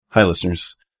Hi,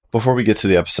 listeners. Before we get to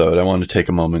the episode, I wanted to take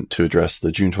a moment to address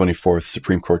the June 24th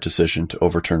Supreme Court decision to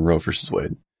overturn Roe v.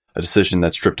 Wade, a decision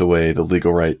that stripped away the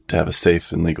legal right to have a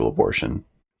safe and legal abortion.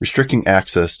 Restricting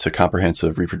access to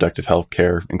comprehensive reproductive health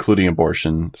care, including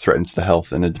abortion, threatens the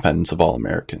health and independence of all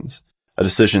Americans, a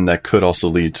decision that could also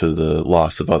lead to the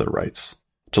loss of other rights.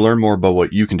 To learn more about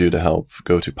what you can do to help,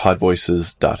 go to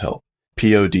podvoices.help,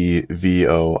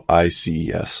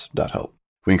 podvoices.help.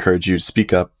 We encourage you to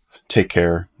speak up, take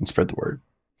care, and spread the word.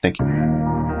 Thank you.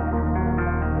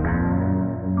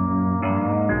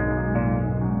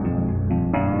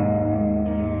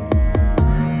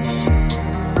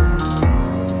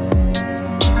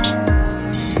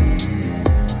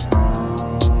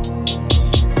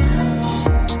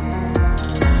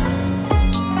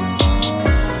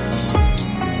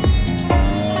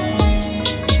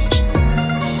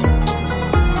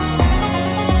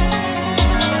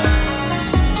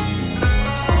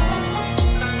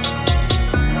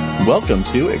 Welcome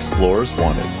to Explorers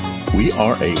Wanted. We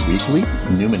are a weekly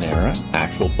Numenera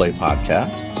actual play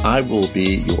podcast. I will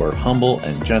be your humble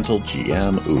and gentle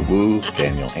GM, Uwu,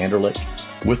 Daniel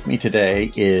Anderlich. With me today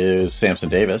is Samson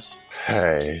Davis.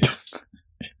 Hey.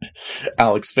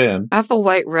 Alex Finn. I have a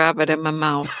white rabbit in my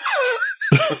mouth.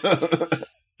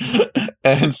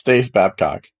 And Stace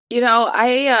Babcock. You know,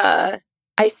 I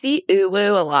see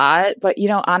Uwu a lot, but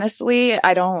honestly,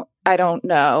 I don't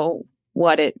know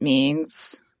what it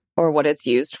means or what it's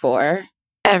used for.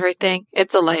 Everything.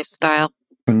 It's a lifestyle.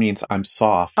 It means I'm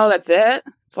soft. Oh, that's it?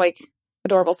 It's like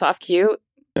adorable, soft, cute?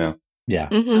 Yeah.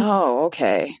 Mm-hmm. Oh,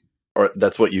 okay. Or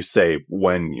that's what you say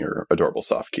when you're adorable,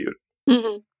 soft, cute.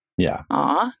 Mm-hmm. Yeah.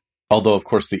 Aw. Although, of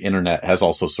course, the internet has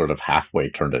also sort of halfway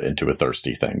turned it into a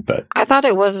thirsty thing, but... I thought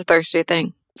it was a thirsty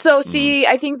thing. So, see,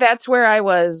 I think that's where I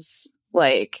was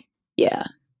like, yeah.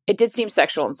 It did seem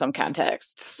sexual in some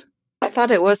contexts. I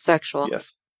thought it was sexual.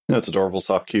 Yes. No, it's adorable,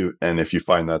 soft, cute. And if you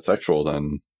find that sexual,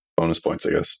 then bonus points, I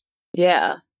guess.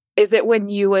 Yeah. Is it when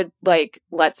you would,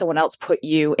 let someone else put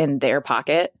you in their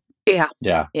pocket? Yeah.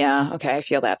 Yeah. Yeah, okay, I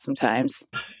feel that sometimes.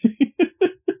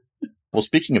 Well,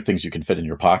 speaking of things you can fit in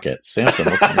your pocket, Samson,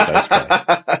 what's in your dice tray?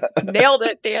 Nailed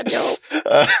it, Daniel.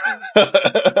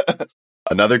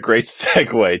 Another great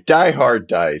segue. Die Hard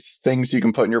dice. Things you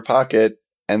can put in your pocket,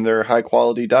 and they're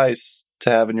high-quality dice to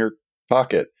have in your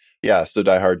pocket. Yeah, so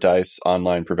Die Hard Dice,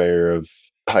 online purveyor of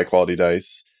high-quality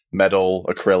dice, metal,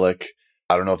 acrylic.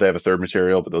 I don't know if they have a third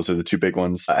material, but those are the two big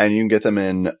ones. And you can get them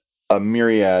in a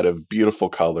myriad of beautiful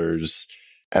colors,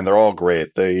 and they're all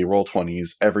great. They roll 20s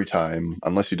every time,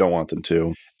 unless you don't want them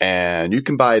to. And you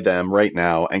can buy them right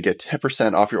now and get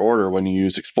 10% off your order when you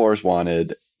use Explorers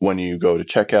Wanted. When you go to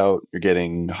checkout, you're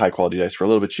getting high-quality dice for a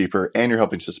little bit cheaper, and you're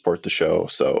helping to support the show.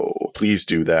 So please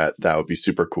do that. That would be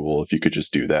super cool if you could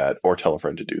just do that, or tell a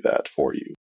friend to do that for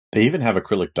you. They even have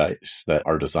acrylic dice that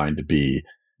are designed to be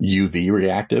UV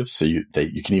reactive, so you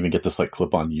can even get this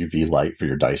clip-on UV light for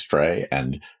your dice tray,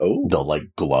 and they'll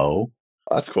glow.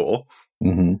 That's cool.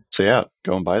 Mm-hmm. So yeah,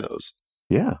 go and buy those.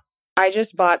 Yeah. I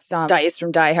just bought some dice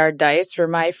from Die Hard Dice for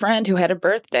my friend who had a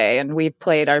birthday, and we've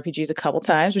played RPGs a couple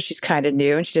times, but she's kind of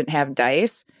new and she didn't have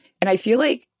dice. And I feel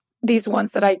like these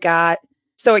ones that I got,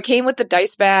 so it came with the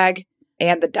dice bag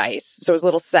and the dice, so it was a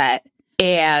little set,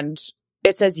 and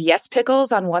it says yes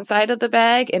pickles on one side of the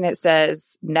bag, and it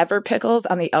says never pickles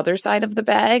on the other side of the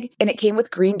bag, and it came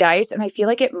with green dice, and I feel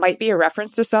like it might be a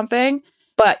reference to something.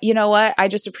 But you know what? I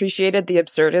just appreciated the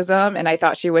absurdism, and I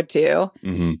thought she would too.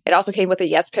 Mm-hmm. It also came with a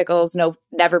yes pickles, no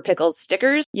never pickles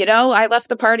stickers. I left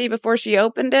the party before she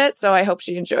opened it, so I hope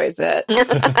she enjoys it.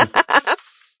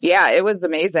 Yeah, it was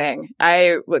amazing.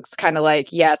 I was kind of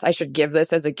like, yes, I should give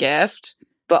this as a gift.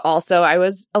 But also, I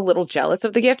was a little jealous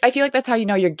of the gift. I feel like that's how you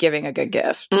know you're giving a good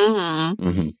gift. Mm-hmm.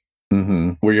 Mm-hmm. Mm-hmm.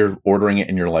 Where you're ordering it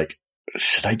and you're like,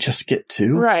 should I just get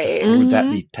two? Right. Or would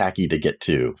that be tacky to get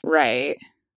two? Right.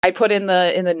 I put in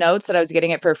the notes that I was getting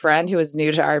it for a friend who was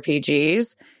new to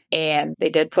RPGs, and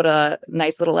they did put a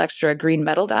nice little extra green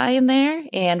metal die in there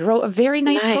and wrote a very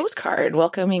nice postcard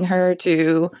welcoming her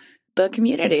to the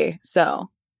community.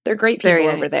 So they're great people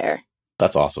over there.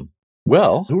 That's awesome.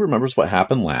 Well, who remembers what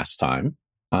happened last time?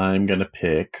 I'm going to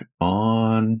pick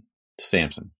on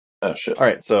Samson. Oh, shit. All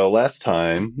right, so last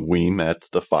time we met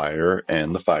the fire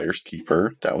and the fire's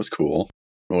keeper. That was cool.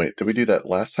 Wait, did we do that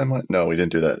last time? No, we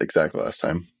didn't do that exactly last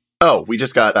time. Oh, we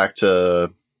just got back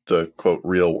to the, quote,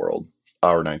 real world,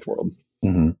 our ninth world.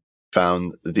 Mm-hmm.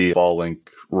 Found the Volink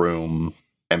room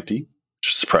empty,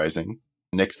 which is surprising.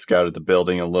 Nick scouted the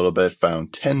building a little bit,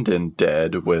 found Tendon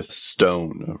dead with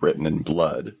stone written in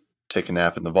blood. Take a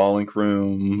nap in the Volink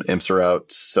room. Imps are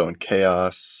out, sowing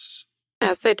chaos.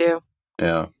 As they do.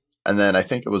 Yeah. And then I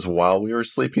think it was while we were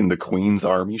sleeping, the Queen's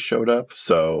army showed up.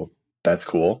 So that's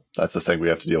cool. That's the thing we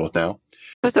have to deal with now.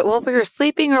 Was it while we were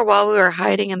sleeping or while we were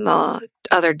hiding in the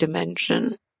other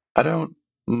dimension? I don't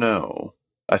know.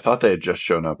 I thought they had just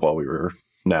shown up while we were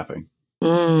napping.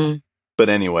 Mm. But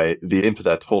anyway, the imp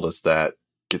that told us that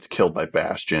gets killed by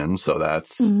Bastion. So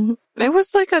that's... Mm. It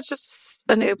was like just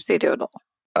an oopsie doodle.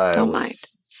 I Don't was mind.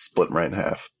 split right in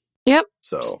half. Yep.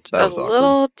 So Just that a was awkward.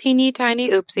 little teeny tiny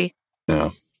oopsie.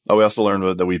 Yeah. Oh, we also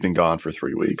learned that we've been gone for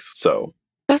 3 weeks. So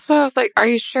That's why I was like, are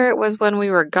you sure it was when we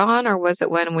were gone or was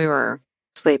it when we were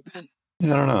sleeping? I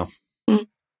don't know. Mm.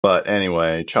 But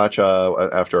anyway, Cha-Cha,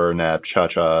 after our nap,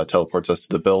 Cha-Cha teleports us to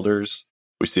the builders.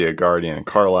 We see a Guardian and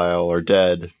Carlisle are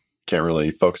dead. Can't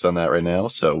really focus on that right now.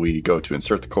 So we go to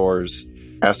insert the cores.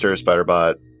 Aster,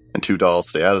 Spiderbot, and 2 dolls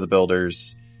stay out of the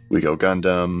builders. We go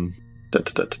Gundam.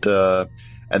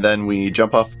 And then we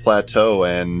jump off the plateau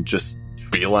and just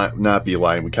not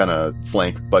beeline. We kind of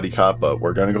flank Buddy Cop, but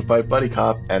we're going to go fight Buddy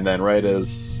Cop. And then right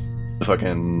as the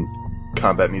fucking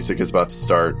combat music is about to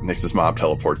start, Nyx's mom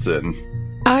teleports in.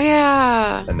 Oh,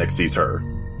 yeah. And Nyx sees her.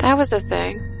 That was a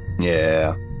thing.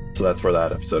 Yeah. So that's where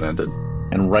that episode ended.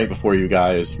 And right before you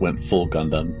guys went full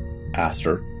Gundam,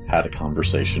 Aster had a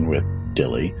conversation with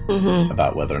Dilly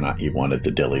about whether or not he wanted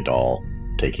the Dilly doll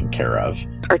taken care of.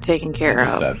 Or taken care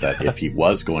He of. said that if he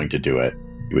was going to do it,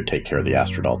 he would take care of the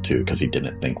Aster doll too, because he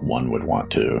didn't think one would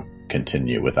want to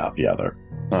continue without the other.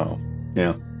 Oh,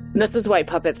 yeah. This is why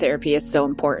puppet therapy is so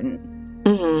important.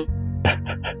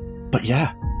 But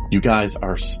yeah, you guys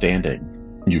are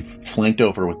standing. You've flanked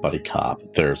over with Buddy Cop.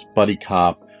 There's Buddy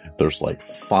Cop. There's like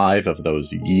 5 of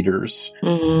those yeeters.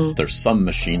 There's some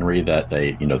machinery that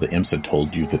the imps had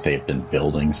told you that they had been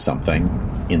building something.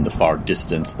 In the far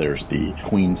distance, there's the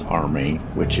Queen's army,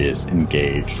 which is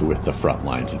engaged with the front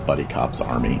lines of Buddy Cop's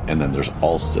army. And then there's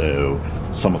also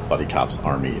some of Buddy Cop's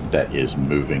army that is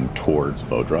moving towards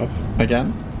Bodrov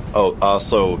again. Oh,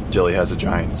 also, Dilly has a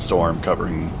giant storm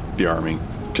covering the army,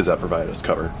 because that provided us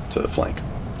cover to the flank.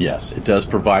 Yes, it does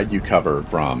provide you cover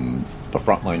from the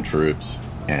frontline troops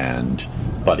and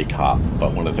Buddy Cop,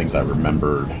 but one of the things I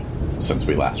remembered since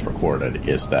we last recorded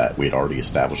is that we'd already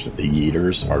established that the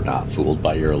yeeters are not fooled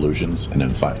by your illusions and in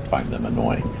fact find them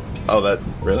annoying. Oh, that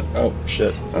really? Oh,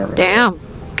 shit. I don't remember. Damn.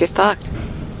 Get fucked.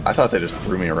 I thought they just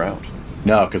threw me around.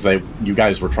 No, because you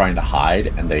guys were trying to hide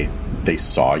and they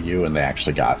saw you and they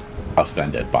actually got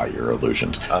offended by your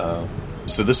illusions.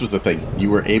 So this was the thing.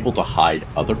 You were able to hide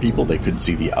other people. They couldn't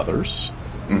see the others.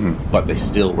 But they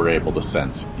still were able to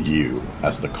sense you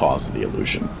as the cause of the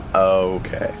illusion.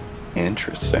 Okay.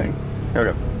 Interesting.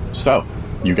 Okay. So,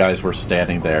 you guys were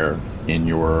standing there in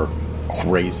your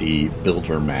crazy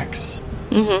builder mechs.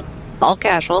 All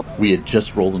casual. We had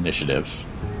just rolled initiative.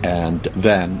 And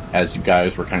then, as you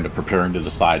guys were kind of preparing to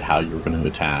decide how you were going to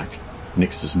attack,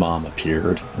 Nyx's mom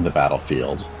appeared in the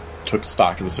battlefield, took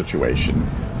stock of the situation,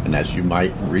 and as you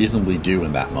might reasonably do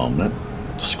in that moment,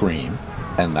 scream.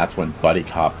 And that's when Buddy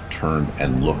Cop turned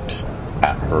and looked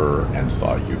at her and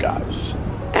saw you guys.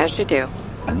 As you do.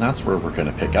 And that's where we're going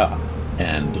to pick up.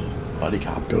 And Buddy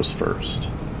Cop goes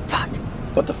first. Fuck.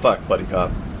 What the fuck, Buddy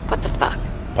Cop? What the fuck?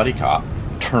 Buddy Cop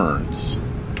turns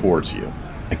towards you.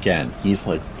 Again, he's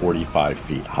like 45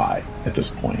 feet high at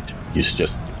this point. He's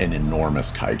just an enormous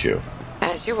kaiju.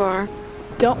 As you are.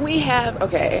 Don't we have...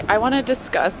 Okay, I want to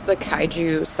discuss the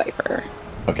kaiju cipher.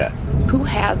 Okay. Who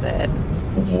has it?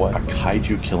 What? A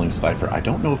kaiju killing cipher. I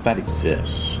don't know if that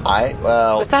exists.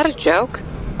 Was that a joke?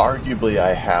 Arguably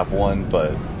I have one,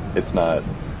 but it's not...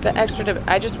 The extra...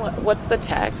 I just want... What's the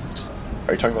text?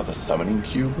 Are you talking about the summoning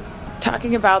cube?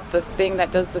 Talking about the thing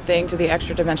that does the thing to the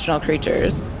extra-dimensional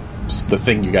creatures. It's the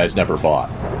thing you guys never bought.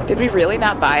 Did we really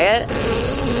not buy it?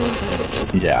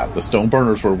 Yeah, the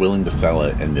Stoneburners were willing to sell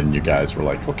it, and then you guys were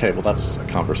like, okay, well, that's a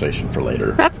conversation for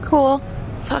later. That's cool.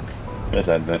 Fuck. But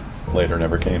then that later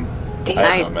never came. I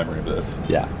Nice. have no memory of this.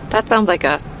 Yeah. That sounds like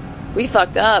us. We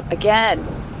fucked up again.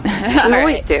 We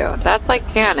always do. That's like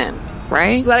canon,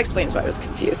 right? So that explains why I was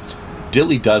confused.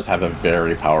 Dilly does have a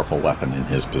very powerful weapon in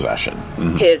his possession.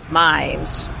 His mind.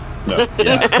 No.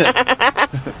 Yeah.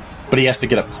 But he has to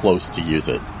get up close to use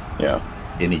it, Yeah.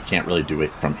 and he can't really do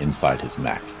it from inside his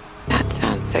mech. That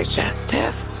sounds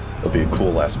suggestive. It'll be a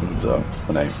cool last move, though,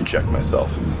 when I eject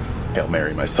myself and Hail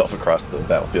Mary myself across the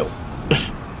battlefield.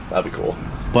 That'd be cool.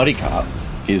 Buddy Cop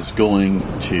is going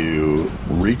to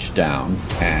reach down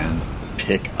and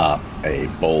pick up a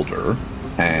boulder,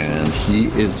 and he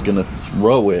is going to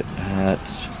throw it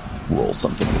at... Roll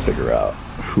something to figure out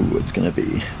who it's going to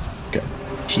be. Okay.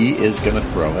 He is going to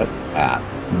throw it at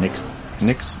Nyx.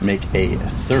 Nyx, make a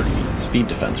 30 speed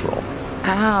defense roll.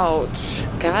 Ouch.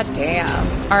 God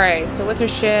damn. All right, so with her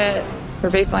shit, her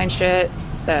baseline shit,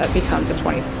 that becomes a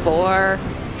 24.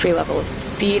 Free level of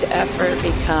speed effort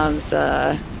becomes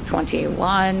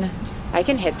 21. I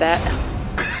can hit that.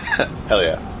 Hell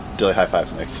yeah. Dilly high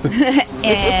fives next.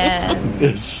 And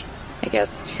I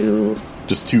guess 2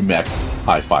 Just 2 mechs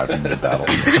high-fiving mid-battle.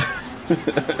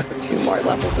 2 more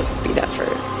levels of speed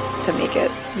effort to make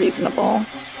it reasonable.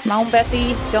 Come on,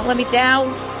 Bessie. Don't let me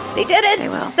down. They did it! They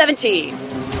will. 17.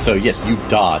 So yes, you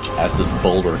dodge as this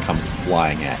boulder comes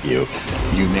flying at you.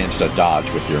 You manage to dodge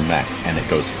with your mech, and it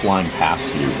goes flying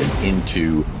past you and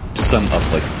into some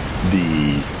of like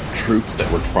the troops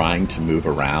that were trying to move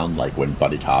around. Like when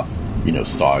Buddy Cop,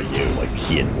 saw you, like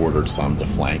he had ordered some to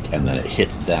flank, and then it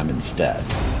hits them instead.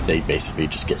 They basically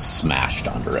just get smashed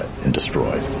under it and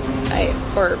destroyed.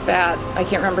 Nice. Or bad. I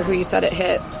can't remember who you said it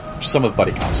hit. Some of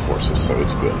Buddy Cop's forces, so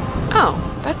it's good.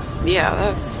 Oh, that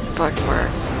fucking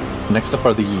works. Next up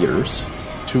are the Years.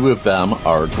 2 of them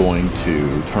are going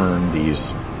to turn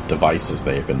these devices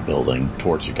they've been building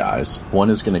towards you guys. One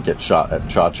is going to get shot at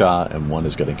Cha-Cha, and one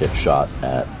is going to get shot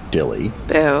at Dilly.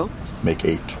 Boo. Make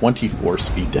a 24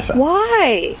 speed defense.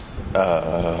 Why?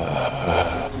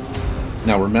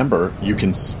 Now remember, you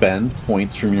can spend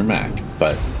points from your mech,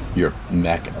 but your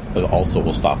mech also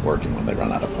will stop working when they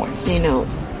run out of points.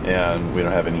 And we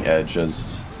don't have any edge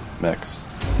as mechs.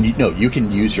 You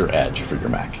can use your edge for your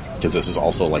mech, because this is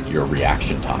also like your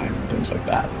reaction time, things like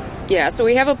that. Yeah, so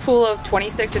we have a pool of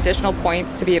 26 additional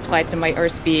points to be applied to might or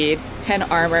speed, 10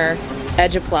 armor,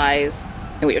 edge applies,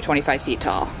 and we are 25 feet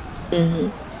tall.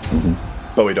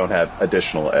 But we don't have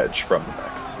additional edge from the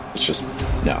mechs. It's just...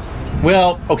 No.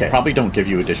 Well, okay, probably don't give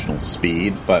you additional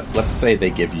speed, but let's say they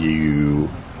give you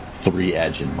 3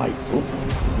 edge and might. Ooh.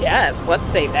 Yes, let's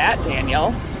say that,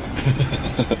 Daniel.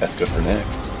 That's good for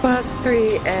next.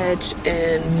 +3 edge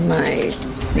and might.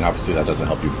 I mean, obviously that doesn't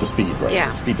help you with the speed, right? Yeah.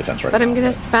 The speed defense right But now. I'm going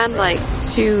to spend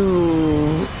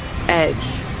 2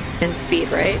 edge and speed,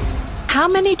 right? How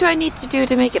many do I need to do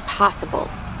to make it possible?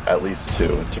 At least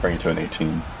 2 to bring it to an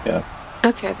 18. Yeah.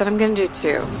 Okay, then I'm going to do 2.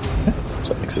 So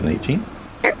that makes it an 18.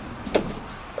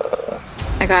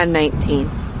 I got a 19.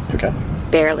 Okay.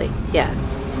 Barely. Yes.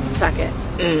 Suck it.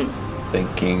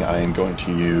 Thinking I am going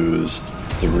to use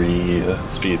 3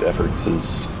 speed efforts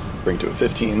is bring to a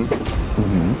 15.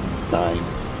 9.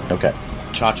 Okay.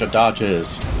 Cha-Cha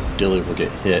dodges. Dilly will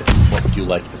get hit. What would you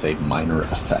like as a minor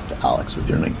effect, Alex, with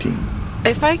your 19?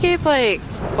 If I gave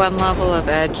 1 level of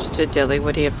edge to Dilly,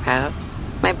 would he have passed?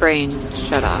 My brain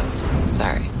shut off. I'm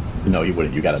sorry. No, you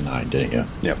wouldn't. You got a 9, didn't you?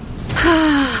 Yep.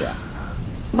 Yeah.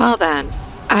 Well then,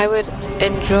 I would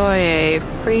enjoy a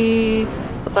free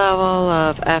level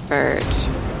of effort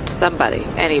to somebody,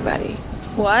 anybody.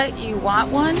 What? You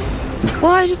want one?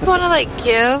 Well, I just want to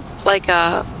give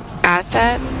a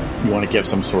asset. You want to give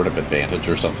some sort of advantage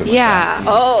or something Yeah. like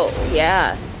that? Oh,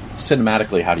 yeah.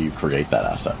 Cinematically, how do you create that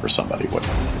asset for somebody? What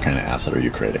kind of asset are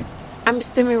you creating? I'm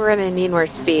assuming we're going to need more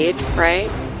speed, right?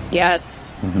 Yes.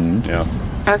 Yeah.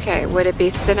 Okay, would it be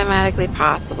cinematically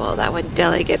possible that when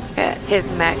Dilly gets hit,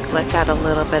 his mech lets out a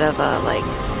little bit of a,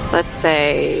 let's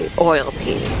say, oil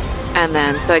pee? And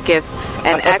then, so it gives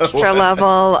an extra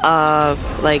level of,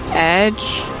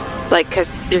 edge?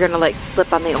 Because you're going to,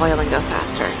 slip on the oil and go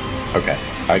faster. Okay,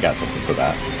 I got something for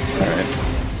that. All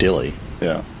right. Dilly,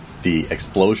 Yeah. the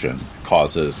explosion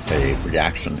causes a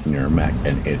reaction in your mech,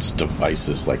 and its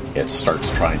devices, it starts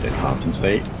trying to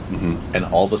compensate. And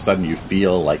all of a sudden you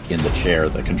feel in the chair,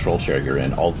 the control chair you're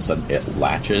in, all of a sudden it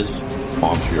latches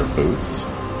onto your boots,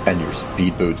 and your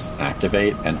speed boots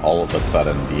activate, and all of a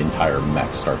sudden the entire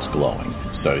mech starts glowing.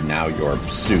 So now your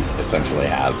suit essentially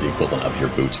has the equivalent of your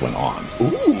boots when on.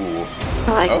 Ooh.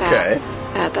 I like Okay.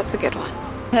 that. That's a good one.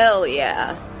 Hell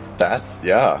yeah.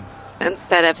 Yeah.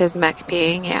 Instead of his mech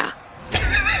peeing, yeah.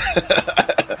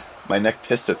 My neck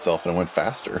pissed itself and it went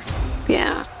faster.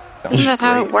 Yeah. That was Isn't that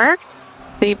how it great. works?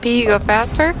 When you pee, you go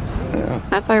faster? Yeah.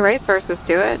 That's why racehorses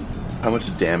do it. How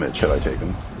much damage have I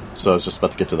taken? So I was just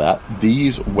about to get to that.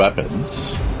 These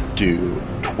weapons do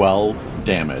 12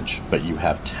 damage, but you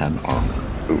have 10 armor.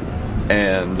 Ooh.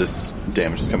 And this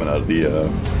damage is coming out of the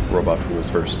robot who was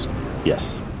first.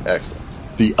 Yes. Excellent.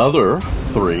 The other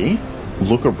 3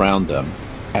 look around them,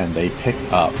 and they pick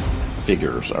up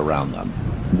figures around them.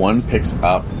 One picks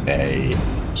up a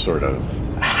sort of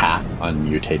half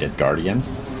unmutated guardian.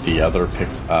 The other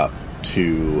picks up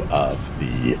 2 of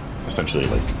the essentially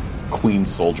queen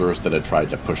soldiers that had tried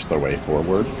to push their way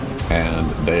forward, and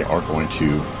they are going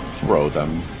to throw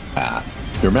them at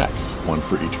your mechs, 1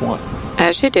 for each one.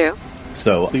 As you do.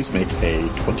 So please make a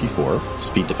 24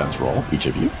 speed defense roll, each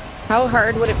of you. How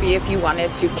hard would it be if you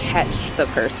wanted to catch the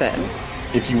person?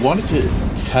 if you wanted to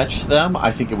catch them,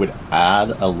 I think it would add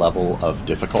a level of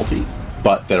difficulty,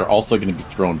 but they're also going to be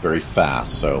thrown very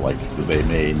fast, so like they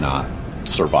may not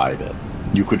survive it.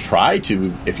 You could try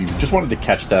to, if you just wanted to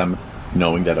catch them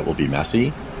knowing that it will be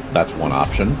messy, that's one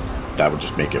option. That would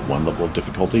just make it one level of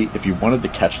difficulty. If you wanted to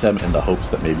catch them in the hopes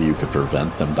that maybe you could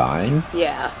prevent them dying,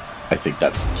 Yeah. I think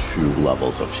that's 2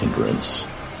 levels of hindrance.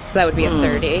 So that would be a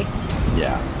 30.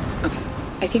 Yeah. Okay.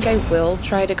 I think I will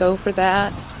try to go for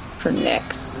that for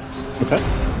Nyx. Okay.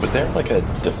 Was there like a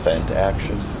defend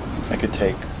action I could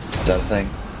take? Is that a thing?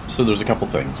 So there's a couple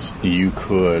things. You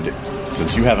could,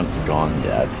 since you haven't gone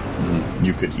yet,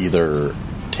 you could either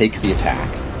take the attack,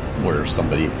 where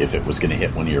somebody, if it was going to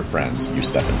hit one of your friends, you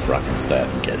step in front instead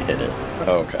and get hit it.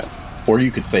 Oh, okay. Or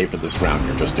you could say for this round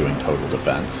you're just doing total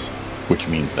defense, which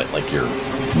means that like you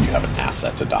have an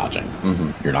asset to dodging.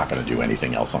 Mm-hmm. You're not going to do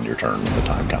anything else on your turn when the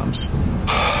time comes.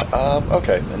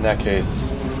 Okay. In that case,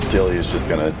 Dilly is just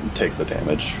going to take the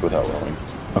damage without rolling.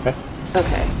 Okay.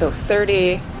 Okay, so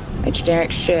 30, my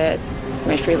generic shit,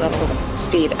 my free level of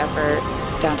speed effort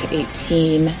down to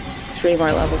 18. 3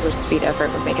 more levels of speed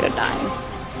effort would make it a 9.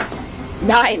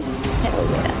 9! Hell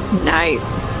yeah. Nice.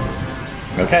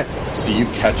 Okay. So you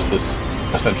catch this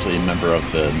essentially a member of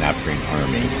the Navgreen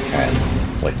army,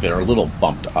 and like they're a little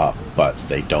bumped up, but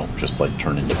they don't just like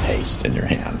turn into paste in your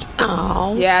hand.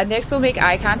 Oh. Yeah, Nyx will make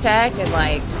eye contact and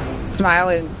like smile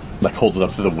and Like hold it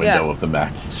up to the window of the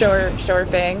mech. show her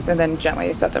fangs and then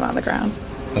gently set them on the ground.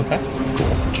 Okay.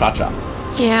 Cool. Cha-cha.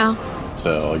 Yeah.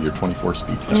 So you're 24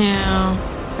 speed defense.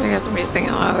 Yeah. I guess I'm using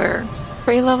another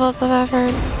 3 levels of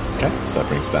effort. Okay, so that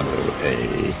brings it down to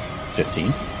a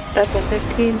 15. That's a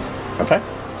 15. Okay.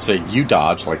 So you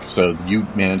dodge, so you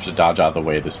manage to dodge out of the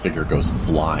way. This figure goes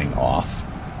flying off,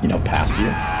 past you.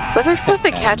 Was I supposed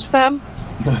to catch them?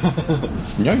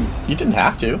 No, you didn't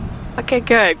have to. Okay,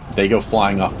 good. They go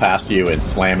flying off past you and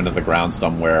slam into the ground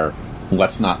somewhere.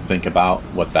 Let's not think about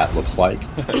what that looks like.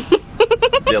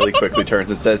 Dilly quickly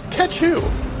turns and says, "Catch you!"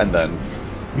 And then...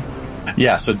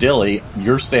 Yeah, so Dilly,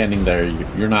 you're standing there,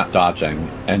 you're not dodging,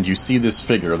 and you see this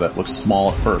figure that looks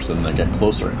small at first, and they get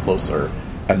closer and closer,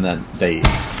 and then they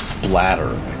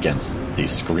splatter against the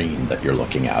screen that you're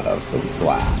looking out of, the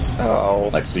glass.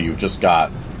 Oh. So you've just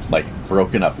got,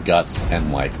 broken up guts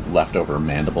and, leftover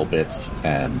mandible bits,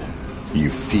 and you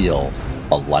feel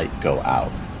a light go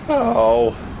out.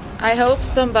 Oh. I hope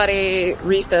somebody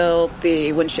refilled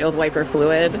the windshield wiper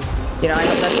fluid. I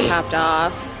hope that's topped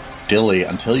off. Dilly,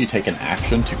 until you take an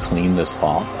action to clean this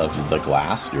off of the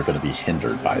glass, you're going to be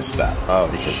hindered by a step. Oh,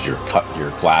 because your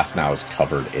glass now is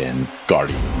covered in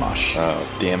guardian mush. Oh,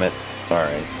 damn it. All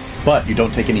right. But you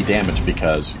don't take any damage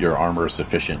because your armor is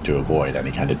sufficient to avoid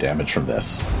any kind of damage from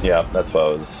this. Yeah, that's what I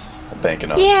was banking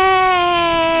on. Yay!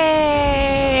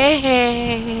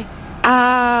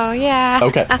 Oh, yeah.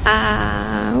 Okay.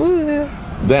 Woo.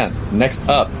 Then, next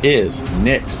up is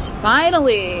Nyx.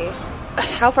 Finally!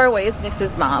 How far away is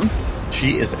Nyx's mom?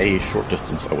 She is a short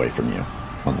distance away from you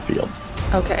on the field.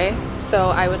 Okay, so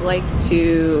I would like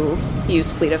to use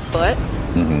Fleet of Foot.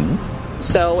 Mm-hmm.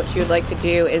 So what she would like to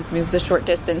do is move the short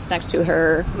distance next to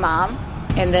her mom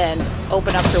and then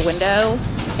open up her window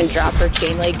and drop her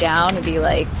chain leg down and be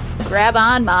like, "Grab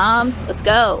on, Mom. Let's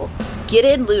go. Get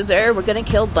in, loser. We're going to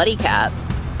kill Buddy Cap."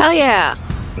 Hell yeah.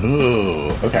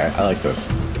 Ooh, okay, I like this.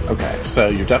 Okay, so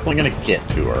you're definitely going to get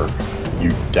to her.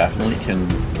 You definitely can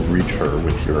reach her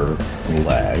with your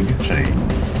leg chain.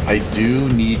 I do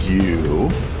need you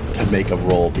to make a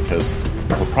roll because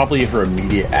probably her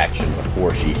immediate action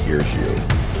before she hears you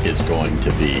is going to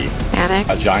be Panic.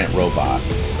 a giant robot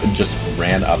just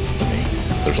ran up to me.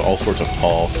 There's all sorts of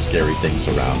tall, scary things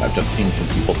around. I've just seen some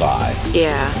people die.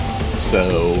 Yeah.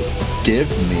 So give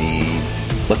me,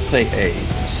 let's say,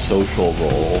 a social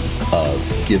roll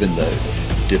of, given the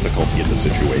difficulty in the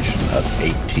situation, of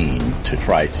 18 to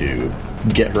try to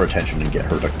get her attention and get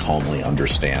her to calmly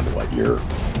understand what you're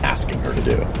asking her to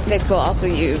do. Nyx will also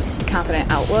use Confident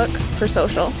Outlook for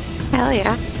social. Hell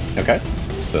yeah. Okay.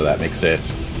 So that makes it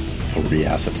 3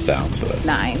 assets down. So that's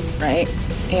 9, right?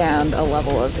 And a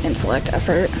level of intellect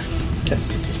effort. Okay,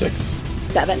 so it's a 6.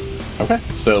 7. Okay.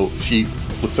 So she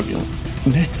looks up,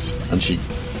 Nyx, and she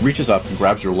reaches up and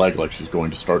grabs your leg like she's going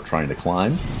to start trying to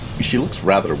climb. She looks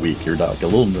rather weak. You're a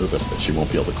little nervous that she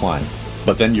won't be able to climb.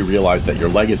 But then you realize that your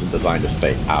leg isn't designed to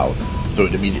stay out. So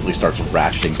it immediately starts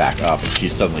ratcheting back up, and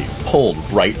she's suddenly pulled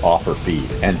right off her feet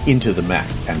and into the mech.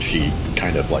 And she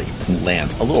kind of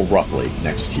lands a little roughly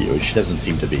next to you. She doesn't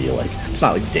seem to be it's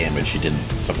not damage. She didn't,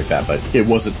 stuff like that, but it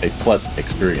wasn't a pleasant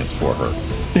experience for her.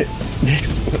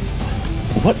 Nyx,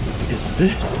 what is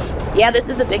this? Yeah, this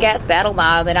is a big-ass battle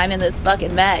mob, and I'm in this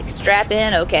fucking mech. Strap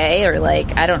in, okay? Or,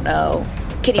 I don't know.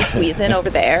 Can you squeeze in over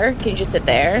there? Can you just sit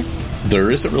there?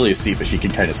 There isn't really a seat, but she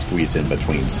can kind of squeeze in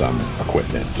between some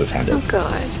equipment to kind of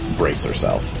brace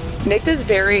herself. Nyx is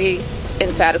very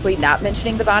emphatically not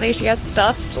mentioning the body she has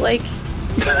stuffed, like,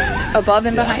 above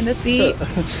and behind the seat.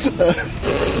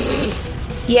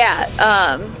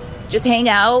 Just hang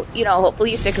out,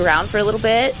 hopefully you stick around for a little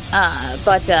bit.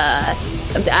 But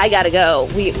I gotta go.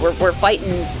 We're fighting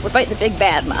the big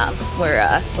bad mom. We're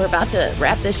about to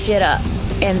wrap this shit up.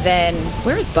 And then,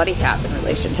 where is Buddy Cop in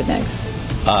relation to Nyx?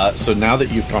 So now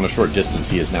that you've gone a short distance,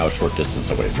 he is now a short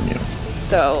distance away from you.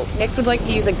 So Nyx would like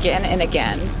to use again and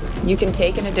again. You can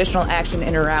take an additional action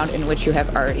in a round in which you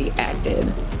have already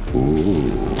acted.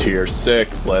 Ooh. Tier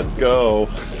 6, let's go.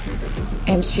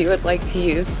 And she would like to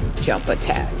use jump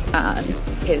attack on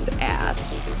his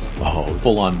ass. Oh,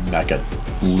 full-on mecha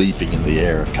leaping in the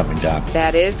air, coming down.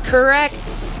 That is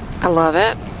correct. I love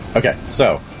it. Okay,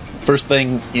 so first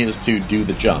thing is to do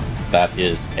the jump. That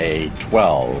is a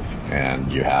 12,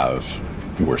 and you have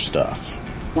your stuff.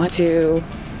 Want to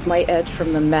might edge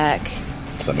from the mech.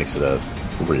 So that makes it a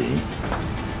 3.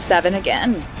 7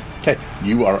 again. Okay,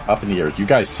 you are up in the air. You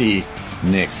guys see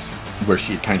Nyx, where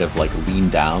she had kind of like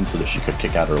leaned down so that she could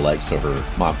kick out her legs so her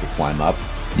mom could climb up.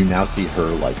 You now see her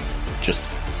like just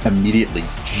immediately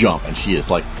jump, and she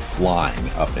is like flying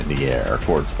up in the air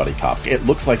towards Buddy Cop. It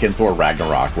looks like in Thor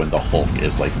Ragnarok when the Hulk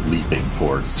is like leaping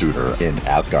towards Surtur in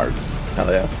Asgard.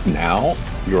 Hell yeah. Now,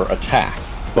 your attack.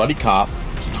 Buddy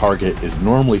Cop's target is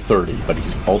normally 30, but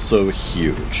he's also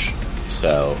huge.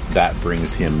 So that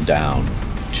brings him down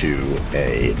to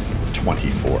a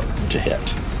 24 to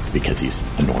hit, because he's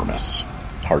enormous.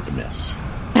 Hard to miss.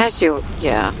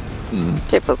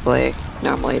 Typically,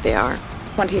 normally they are.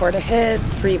 24 to hit,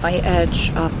 3 might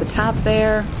edge off the top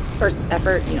there. Or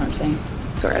effort, you know what I'm saying?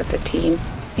 So we're at a 15.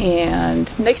 And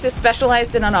Nyx is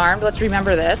specialized in unarmed, let's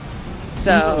remember this.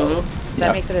 So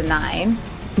that makes it a 9.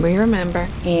 We remember.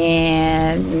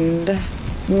 And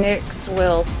Nyx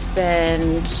will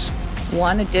spend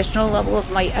 1 additional level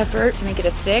of might effort to make it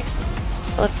a 6.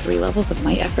 Still have 3 levels of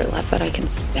might effort left that I can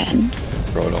spend.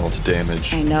 Throw it all to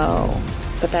damage. I know,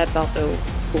 but that's also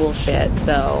cool shit,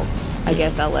 so I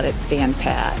guess I'll let it stand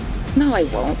pat. No, I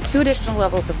won't. 2 additional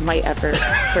levels of might effort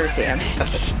for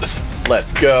damage.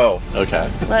 Let's go. Okay.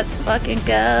 Let's fucking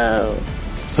go.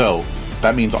 So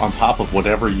that means on top of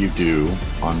whatever you do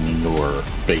on your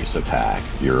base attack,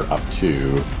 you're up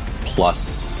to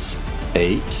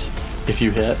 +8 if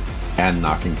you hit, and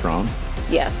knocking prone.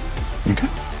 Yes. Okay.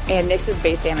 And Nyx's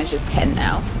base damage is 10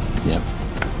 now. Yep.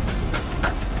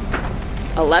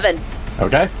 11.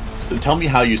 Okay. Tell me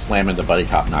how you slam into Buddy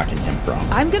Cop, knocking him prone.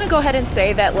 I'm gonna go ahead and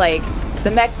say that, like,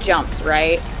 the mech jumps,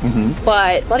 right? Mm-hmm.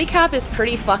 But Buddy Cop is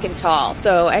pretty fucking tall.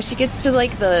 So as she gets to,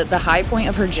 like, the high point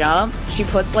of her jump, she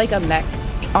puts, like, a mech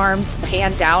armed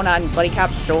hand down on Buddy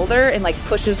Cop's shoulder and, like,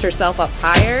 pushes herself up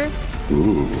higher.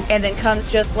 Ooh. And then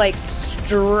comes just, like,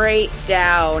 straight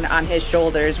down on his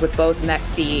shoulders with both mech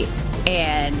feet.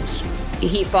 And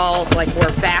he falls, like,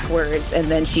 more backwards,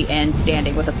 and then she ends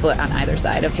standing with a foot on either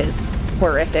side of his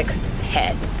horrific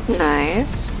head.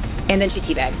 Nice. And then she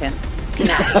teabags him.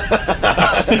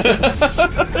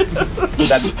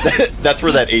 That's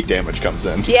where that 8 damage comes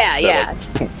in. Yeah. Yeah.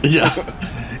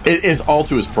 It is all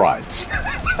to his pride.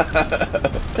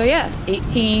 So yeah,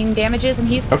 18 damages, and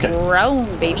he's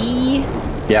prone, baby.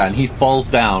 Yeah, and he falls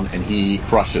down, and he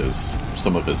crushes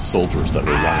some of his soldiers that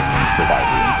were running to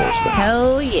provide reinforcements.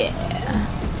 Hell yeah.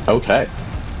 Okay.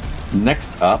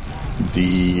 Next up,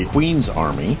 the Queen's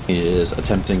army is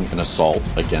attempting an assault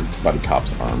against Buddy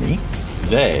Cop's army.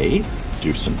 They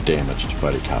do some damage to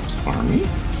Buddy Cop's army.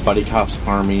 Buddy Cop's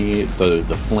army, the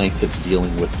flank that's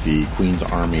dealing with the Queen's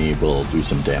army, will do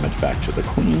some damage back to the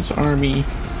Queen's army.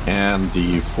 And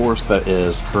the force that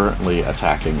is currently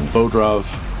attacking Bodrov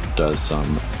does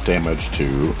some damage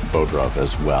to Bodrov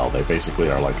as well. They basically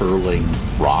are like hurling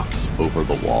rocks over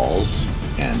the walls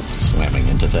and slamming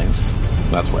into things.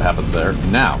 That's what happens there.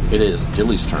 Now, it is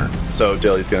Dilly's turn. So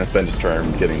Dilly's going to spend his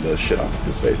turn getting the shit off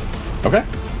his face. Okay.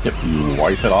 Yep, you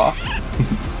wipe it off.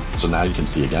 So now you can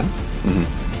see again.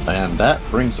 Mm-hmm. And that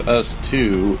brings us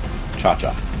to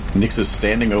Cha-Cha. Nyx is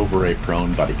standing over a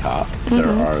prone Buddy Cop. Mm-hmm. There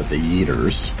are the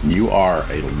Yeeters. You are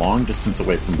a long distance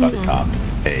away from Buddy Cop.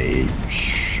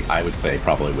 I would say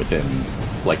probably within,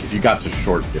 like if you got to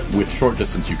short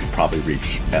distance, you could probably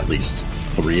reach at least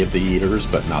 3 of the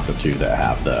Yeeters, but not the 2 that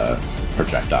have the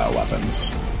projectile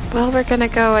weapons. Well, we're gonna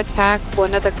go attack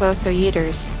one of the closer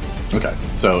Yeeters. Okay,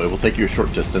 so it will take you a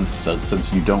short distance, so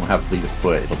since you don't have fleet of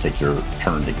foot, it'll take your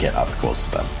turn to get up close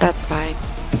to them. That's fine.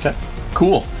 Okay,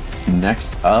 cool.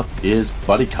 Next up is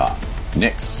Buddy Cop.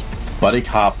 Nyx. Buddy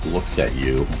Cop looks at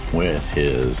you with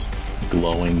his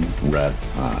glowing red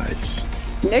eyes.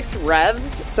 Nyx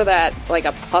revs so that like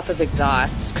a puff of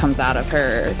exhaust comes out of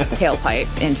her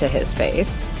tailpipe into his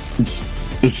face.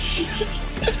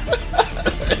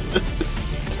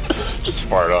 Just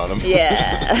fart on him.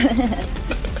 Yeah.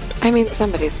 I mean,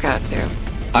 somebody's got to.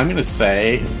 I'm going to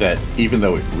say that even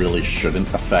though it really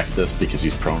shouldn't affect this because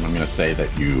he's prone, I'm going to say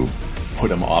that you put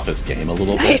him off his game a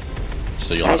little Nice. bit.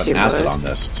 So you'll As have an you asset would. on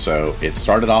this. So it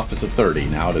started off as a 30.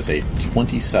 Now it is a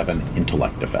 27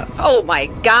 intellect defense. Oh my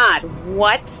god,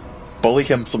 what? Bully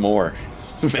him some more.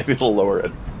 Maybe it'll lower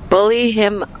it. Bully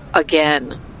him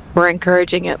again. We're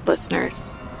encouraging it,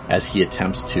 listeners. As he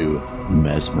attempts to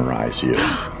mesmerize you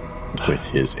with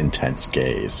his intense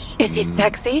gaze. Is he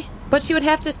sexy? But she would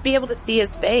have to be able to see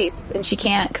his face, and she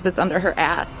can't because it's under her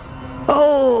ass.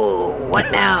 Oh, what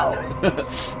now?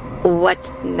 What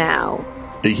now?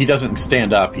 He doesn't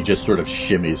stand up. He just sort of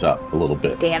shimmies up a little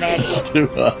bit. Damn it. To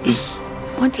us.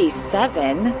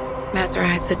 27?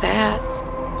 Mesmerize his ass.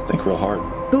 Just think real hard.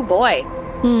 Ooh boy.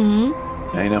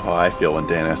 Mm-hmm. I know how I feel when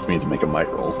Dan asks me to make a might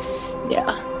roll.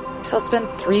 Yeah. So I'll spend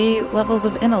 3 levels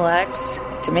of intellect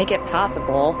to make it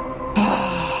possible.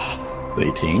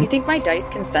 18. Do you think my dice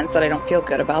can sense that I don't feel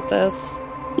good about this?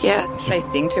 Yes. Should I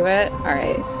sing to it? All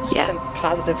right. Yes. Some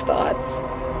positive thoughts.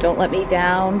 Don't let me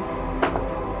down.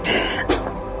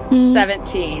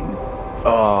 17.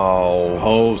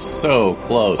 Oh, so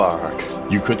close. Fuck.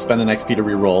 You could spend an XP to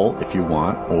reroll if you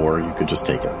want, or you could just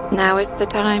take it. Now is the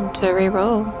time to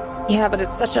re-roll. Yeah, but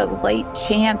it's such a light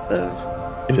chance of...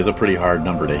 It is a pretty hard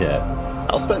number to hit.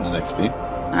 I'll spend an XP.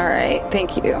 All right.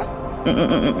 Thank you.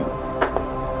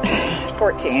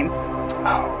 14.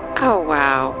 Oh,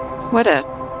 wow. What a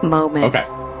moment. Okay,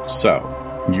 so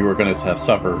you are going to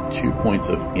suffer 2 points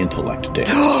of intellect damage,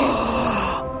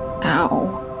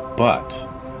 Ow. but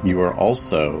you are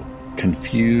also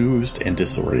confused and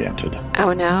disoriented.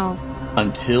 Oh, no.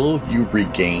 Until you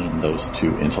regain those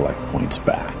 2 intellect points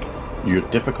back, your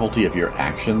difficulty of your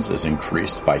actions is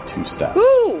increased by 2 steps.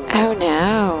 Ooh. Oh,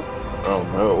 no. Oh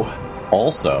no.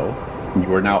 Also,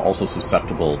 you are now also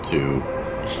susceptible to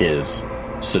his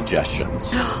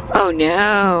suggestions, Oh,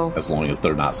 no. as long as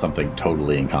they're not something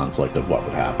totally in conflict of what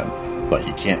would happen. But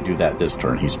he can't do that this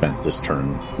turn. He spent this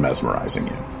turn mesmerizing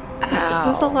you. This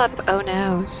is a lot of oh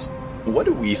no's. What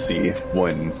do we see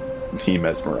when he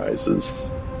mesmerizes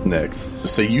Nyx?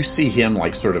 So you see him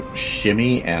like sort of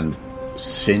shimmy and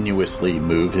sinuously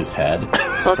move his head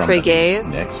Sultry the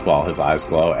gaze? Nyx while his eyes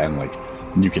glow, and like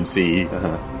you can see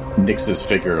Nyx's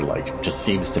figure like just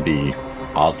seems to be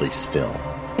oddly still.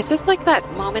 Is this like that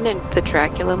moment in the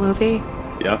Dracula movie?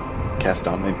 Yep. Cast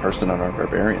dominate person on our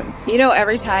barbarian. You know,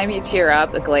 every time you tear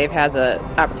up, the glaive has an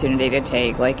opportunity to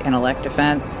take, like, intellect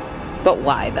defense. But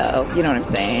why, though? You know what I'm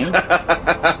saying?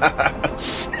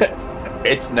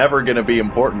 It's never going to be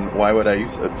important. Why would I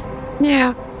use it?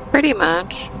 Yeah, pretty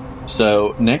much.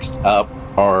 So next up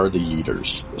are the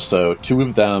Yeeters. So 2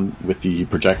 of them with the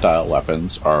projectile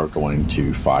weapons are going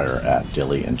to fire at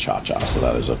Dilly and Cha-Cha. So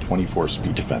that is a 24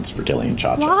 speed defense for Dilly and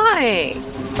Cha-Cha. Why?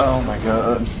 Oh my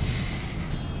god.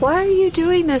 Why are you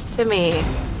doing this to me?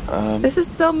 This is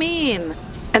so mean.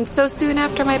 And so soon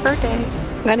after my birthday.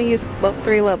 I'm gonna use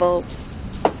 3 levels.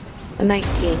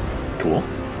 19. Cool.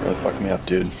 Really fucked me up,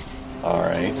 dude.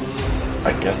 Alright.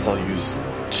 I guess I'll use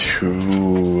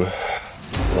 2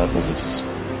 levels of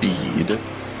speed.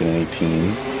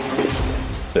 18.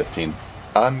 15.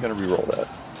 I'm gonna reroll that.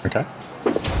 Okay.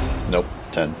 Nope.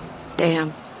 10.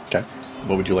 Damn. Okay.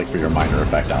 What would you like for your minor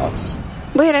effect, Alex?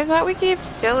 Wait, I thought we gave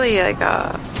Dilly like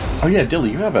a... Oh yeah,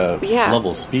 Dilly, you have a Yeah.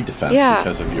 level speed defense Yeah.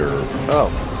 because of your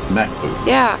Oh. mech boots.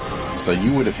 Yeah, So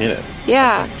you would have hit it.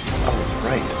 yeah. Oh, that's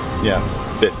right. Yeah.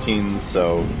 15,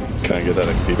 so can I get that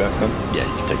XP back then? Yeah,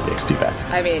 you can take the XP back.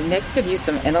 I mean, Nyx could use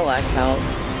some intellect help.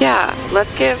 Yeah,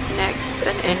 let's give Nyx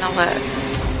an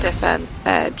intellect defense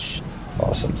edge.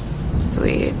 Awesome.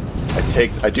 Sweet.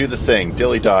 I do the thing.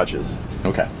 Dilly dodges.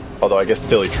 Okay. Although I guess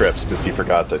Dilly trips because he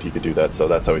forgot that he could do that, so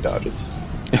that's how he dodges.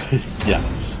 Yeah,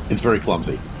 it's very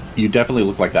clumsy. You definitely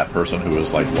look like that person who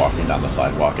was like walking down the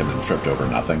sidewalk and then tripped over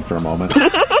nothing for a moment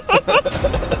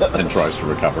and tries to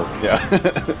recover. Yeah.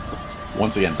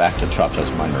 Once again, back to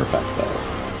Cha-Cha's minor effect, though.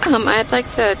 I'd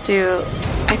like to do...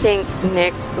 I think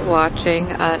Nyx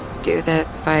watching us do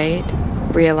this fight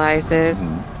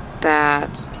realizes that,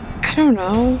 I don't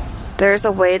know, there's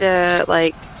a way to,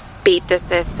 like, beat the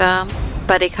system.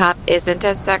 Buddy Cop isn't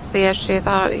as sexy as she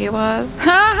thought he was.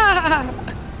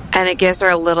 And it gives her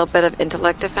a little bit of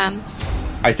intellect defense.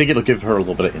 I think it'll give her a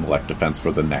little bit of intellect defense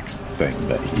for the next thing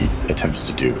that he attempts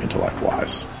to do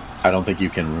intellect-wise. I don't think you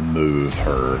can remove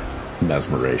her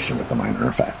mesmeration with the minor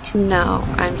effect. No,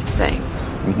 I'm just saying.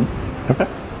 Okay.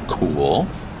 Cool.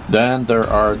 Then there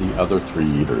are the other 3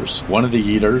 eaters. One of the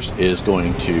eaters is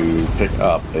going to pick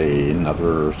up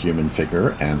another human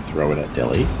figure and throw it at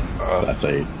Dilly. So that's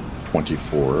a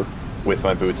 24. With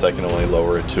my boots, I can only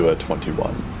lower it to a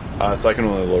 21. So I can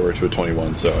only lower it to a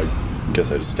 21, so I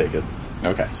guess I just take it.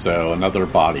 Okay, so another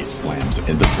body slams,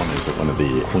 and this one is one of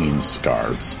the Queen's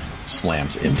guards,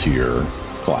 slams into your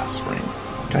glass screen.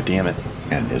 God damn it.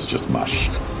 And is just mush.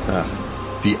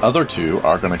 The other 2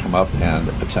 are going to come up and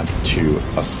attempt to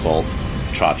assault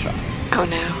Cha-Cha. Oh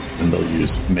no. And they'll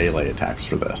use melee attacks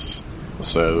for this.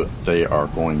 So they are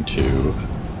going to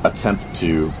attempt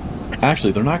to...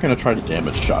 Actually, they're not going to try to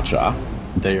damage Cha-Cha.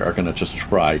 They are going to just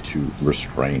try to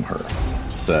restrain her.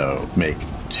 So make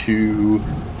 2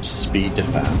 speed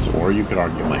defense, or you could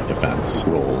argue might defense,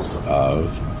 rolls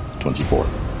of 24.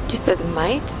 You said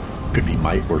might? Could be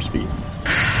might or speed.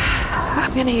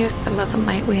 I'm going to use some of the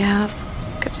might we have,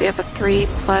 because we have a 3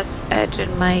 plus edge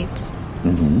and might.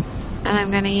 Mm-hmm. And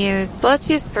I'm going to use... So let's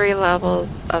use 3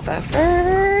 levels of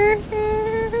effort.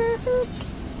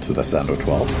 So that's down to a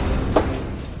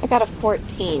 12. I got a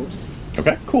 14.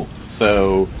 Okay, cool.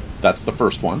 So that's the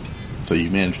first one. So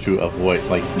you manage to avoid,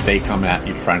 like, they come at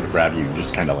you trying to grab you, you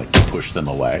just kind of, like, push them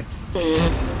away.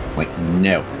 Like,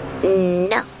 no.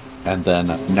 No. And then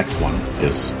next one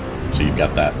is, so you've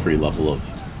got that 3 level of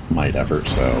might effort,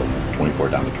 so 24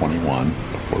 down to 21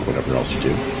 before whatever else you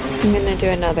do. I'm going to do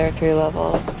another 3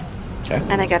 levels. Okay.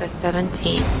 And I got a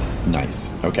 17.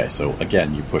 Nice. Okay, so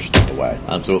again, you push them away.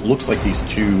 So it looks like these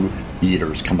 2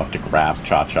 eaters come up to grab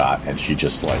Cha-Cha, and she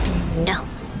just, like... No.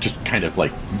 Just kind of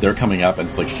like, they're coming up, and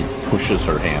it's like she pushes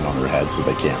her hand on her head so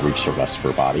they can't reach the rest of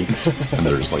her body. And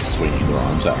they're just like swinging their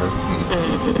arms at her.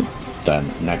 Mm-hmm.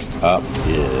 Then next up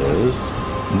is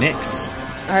Nyx.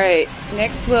 All right,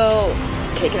 Nyx will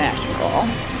take an action roll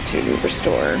to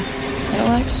restore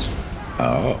intellect.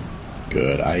 Oh,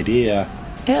 good idea.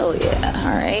 Hell yeah.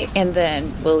 All right, and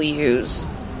then we'll use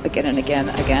again and again.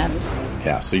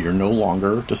 Yeah, so you're no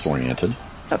longer disoriented.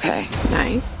 Okay.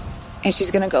 Nice. And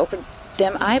she's going to go for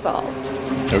them eyeballs.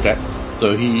 Okay.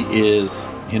 So he is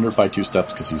hindered by 2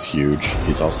 steps because he's huge.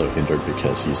 He's also hindered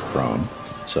because he's prone.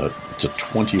 So it's a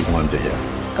 21 to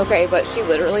hit. Okay, but she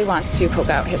literally wants to poke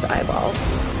out his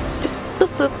eyeballs. Just boop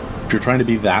boop. If you're trying to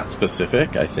be that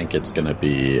specific, I think it's going to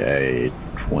be a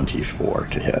 24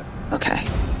 to hit. Okay.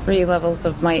 3 levels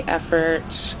of might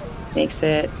effort makes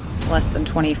it less than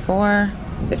 24.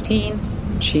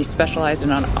 15. She's specialized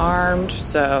in unarmed,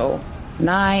 so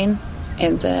 9.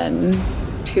 And then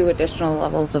 2 additional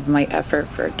levels of might effort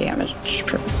for damage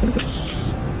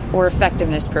purposes. Or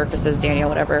effectiveness purposes, Daniel,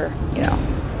 whatever, you know.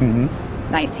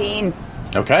 Mm-hmm. 19.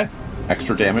 Okay.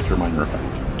 Extra damage or minor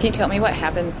effect? Can you tell me what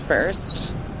happens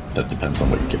first? That depends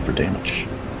on what you get for damage.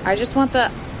 I just want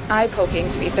the eye poking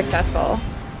to be successful.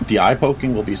 The eye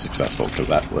poking will be successful because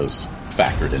that was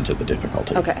factored into the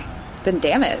difficulty. Okay. Then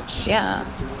damage, yeah.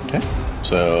 Okay.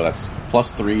 So that's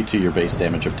plus 3 to your base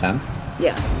damage of 10?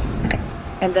 Yeah. Okay.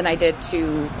 And then I did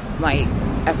 2 might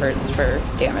efforts for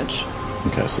damage.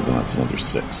 Okay, so then that's another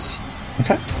 6.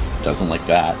 Okay. Doesn't like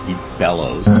that. He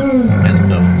bellows.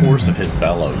 And the force of his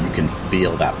bellow, you can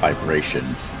feel that vibration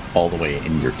all the way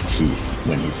in your teeth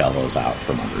when he bellows out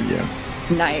from under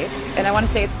you. Nice. And I want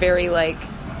to say it's very, like,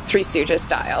 Three Stooges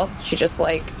style. She just,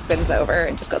 like, bends over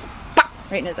and just goes, pop,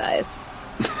 right in his eyes.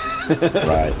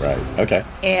 Right. Okay.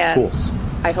 And cool.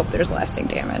 I hope there's lasting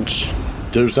damage.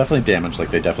 There's definitely damage, like,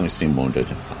 they definitely seem wounded.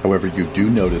 However, you do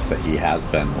notice that he has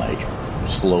been, like,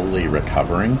 slowly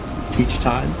recovering each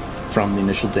time from the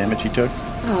initial damage he took.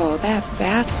 Oh, that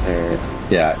bastard.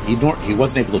 Yeah, he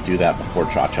wasn't able to do that before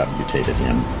Cha-Cha mutated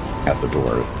him at the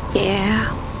door.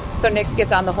 Yeah. So Nyx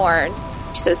gets on the horn.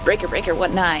 She says, breaker,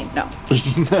 1-9. No.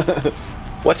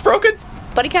 What's broken?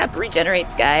 Buddy Cap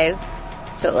regenerates, guys.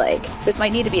 So, like, this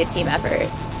might need to be a team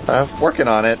effort. Working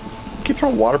on it. Keep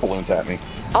throwing water balloons at me.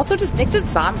 Also, does Nyx's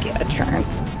bomb get a turn?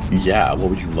 Yeah, what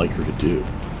would you like her to do?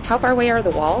 How far away are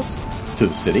the walls? To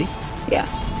the city? Yeah.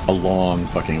 A long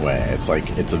fucking way. It's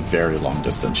a very long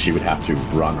distance. She would have to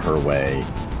run her way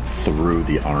through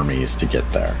the armies to get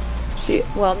there.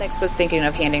 Nyx was thinking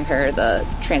of handing her the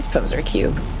transposer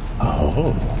cube.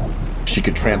 Oh. She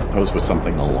could transpose with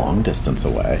something a long distance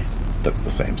away that's the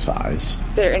same size.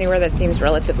 Is there anywhere that seems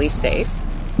relatively safe?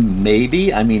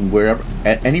 Maybe. I mean, wherever...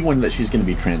 Anyone that she's going to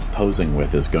be transposing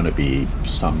with is going to be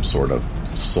some sort of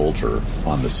soldier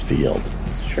on this field.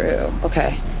 It's true.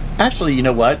 Okay. Actually, you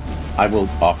know what? I will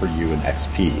offer you an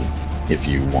XP if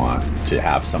you want to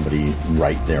have somebody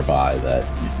right nearby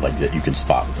that you can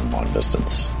spot within long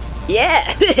distance.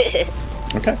 Yeah!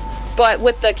 Okay. But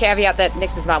with the caveat that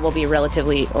Nyx's mom will be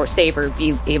relatively, or safe, or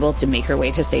be able to make her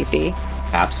way to safety.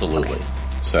 Absolutely. Okay.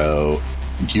 So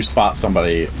you spot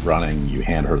somebody running, you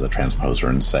hand her the transposer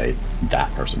and say,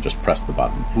 that person, just press the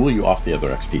button. Who will you off the other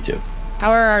XP to?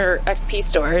 How are our XP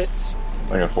stores?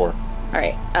 I got 4. All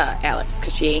right, Alex,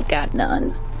 because she ain't got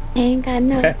none. Ain't got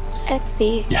no Okay.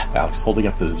 XP. Yeah, Alex, holding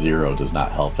up the 0 does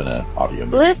not help in an audio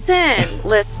medium. Listen,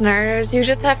 listeners, you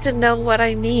just have to know what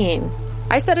I mean.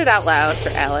 I said it out loud for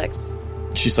Alex.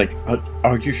 She's like,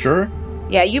 are you sure?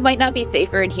 Yeah, you might not be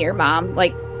safer in here, Mom.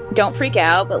 Like, don't freak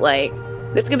out, but like,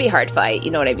 this is gonna be a hard fight,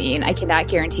 you know what I mean? I cannot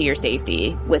guarantee your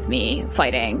safety with me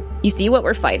fighting. You see what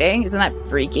we're fighting? Isn't that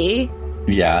freaky?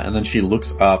 Yeah, and then she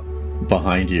looks up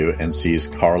behind you and sees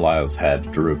Carlisle's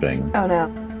head drooping Oh no.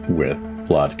 with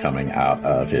blood coming out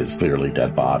of his clearly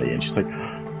dead body. And she's like,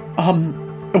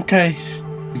 okay.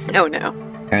 Oh no.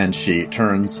 And she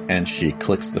turns and she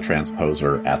clicks the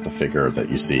transposer at the figure that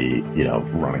you see,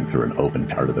 running through an open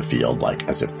part of the field, like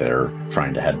as if they're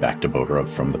trying to head back to Bodrov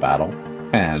from the battle.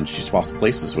 And she swaps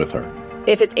places with her.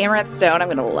 If it's Amaranth Stone, I'm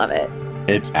gonna love it.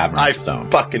 It's Amaranth Stone.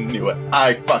 Fucking knew it.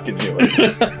 I fucking knew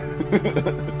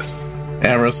it.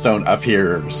 Amaranth Stone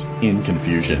appears in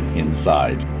confusion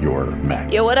inside your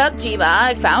mech. Yo, what up, Jima?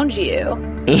 I found you.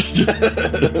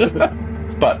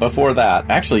 But before that,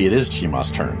 actually, it is Chima's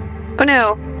turn. Oh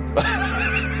no.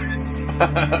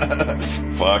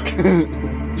 Fuck.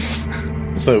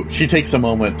 So she takes a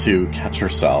moment to catch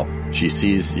herself. She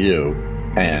sees you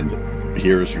and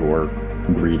hears your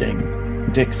greeting.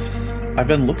 Dix, I've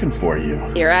been looking for you.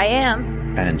 Here I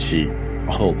am. And she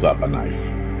holds up a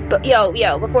knife. But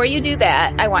yo, before you do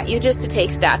that, I want you just to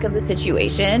take stock of the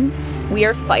situation. We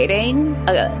are fighting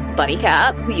a buddy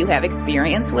cop who you have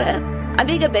experience with. I'm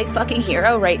being a big fucking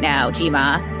hero right now,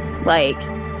 Jima. Like,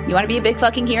 you want to be a big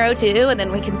fucking hero too? And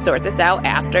then we can sort this out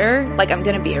after? Like, I'm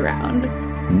gonna be around.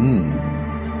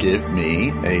 Give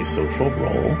me a social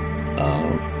roll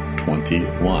of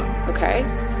 21. Okay.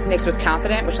 Nix was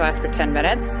confident, which lasts for 10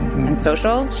 minutes. And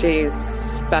social, she's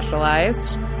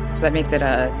specialized. So that makes it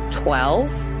a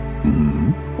 12.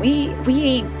 We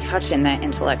ain't touching that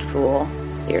intellect pool.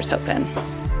 Here's hoping.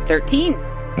 13.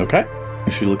 Okay.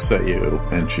 She looks at you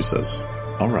and she says,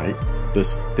 all right,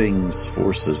 this thing's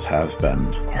forces have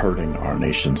been hurting our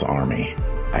nation's army.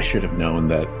 I should have known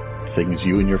that things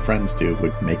you and your friends do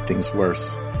would make things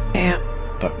worse. Damn.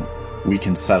 But we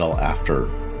can settle after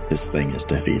this thing is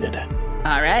defeated.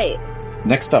 All right.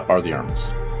 Next up are the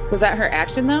armies. Was that her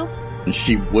action, though?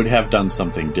 She would have done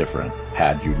something different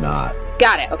had you not.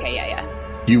 Got it. Okay, yeah.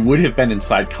 You would have been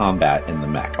inside combat in the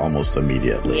mech almost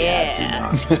immediately.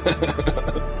 Yeah. Had you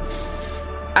not.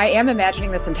 I am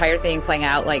imagining this entire thing playing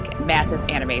out like massive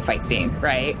anime fight scene,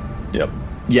 right? Yep.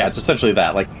 Yeah, it's essentially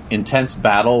that. Like, intense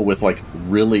battle with, like,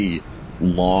 really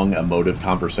long emotive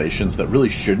conversations that really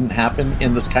shouldn't happen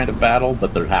in this kind of battle,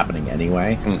 but they're happening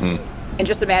anyway. And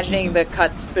just imagining the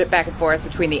cuts back and forth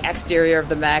between the exterior of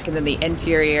the mech and then the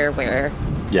interior where,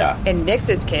 Yeah. in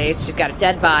Nix's case, she's got a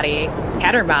dead body,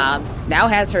 had her mom, now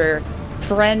has her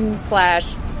friend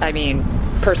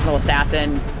 / personal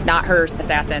assassin, not her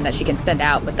assassin that she can send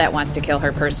out, but that wants to kill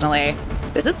her personally.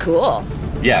 This is cool.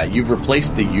 Yeah, you've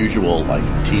replaced the usual, like,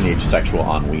 teenage sexual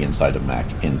ennui inside a mech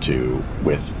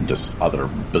with this other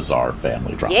bizarre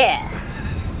family drama. Yeah.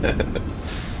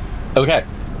 Okay,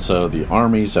 so the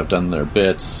armies have done their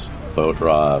bits.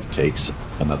 Bodrov takes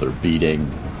another beating.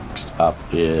 Next up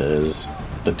is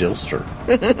the Dilster.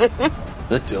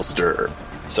 The Dilster.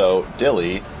 So,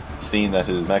 Dilly, seeing that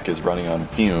his mech is running on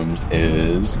fumes,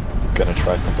 is going to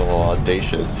try something a little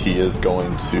audacious. He is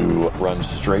going to run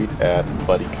straight at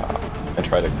Buddy Cop and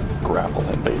try to grapple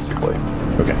him, basically.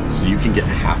 Okay, so you can get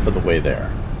half of the way there,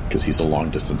 because he's a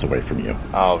long distance away from you.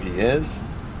 Oh, he is?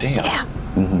 Damn.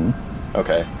 Yeah.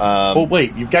 Okay. Oh,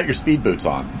 wait, you've got your speed boots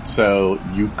on, so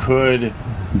you could...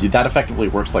 That effectively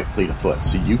works like fleet of foot,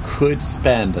 so you could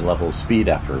spend a level of speed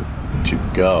effort to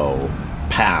go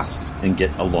past and get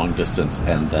a long distance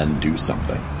and then do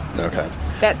something. Okay.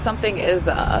 That something is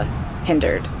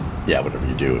hindered. Yeah, whatever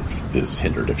you do is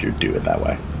hindered if you do it that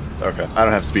way. Okay. I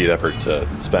don't have speed effort to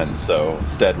spend, so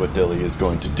instead what Dilly is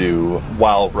going to do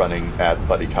while running at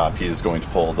Buddy Cop, he is going to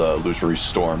pull the Illusory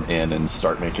Storm in and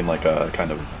start making like a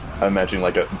kind of, I'm imagining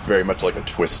like very much like a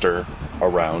twister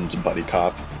around Buddy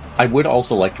Cop. I would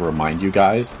also like to remind you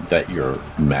guys that your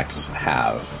mechs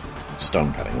have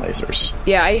stone cutting lasers.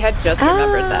 Yeah, I had just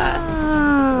remembered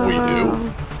that. We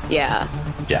do. Yeah.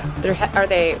 Yeah. Are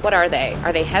they? What are they?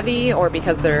 Are they heavy or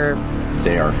because they're...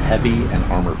 They are heavy and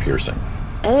armor piercing.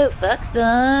 Oh, fuck,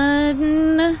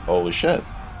 son. Holy shit.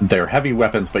 They're heavy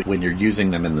weapons, but when you're using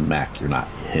them in the mech, you're not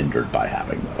hindered by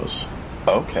having those.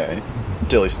 Okay.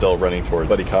 Dilly's still running toward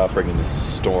Buddy Cop, bringing the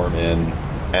storm in.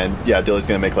 And yeah, Dilly's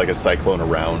going to make like a cyclone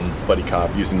around Buddy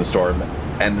Cop using the storm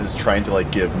and is trying to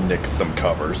like give Nyx some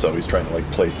cover. So he's trying to like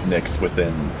place Nyx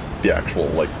within the actual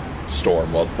like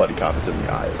storm while Buddy Cop is in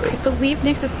the eye of I it. believe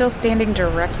Nyx is still standing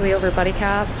directly over Buddy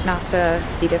Cop, not to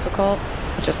be difficult,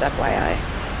 but just FYI.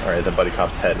 All right, then Buddy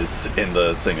Cop's head is in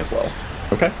the thing as well.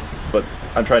 Okay. But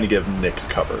I'm trying to give Nyx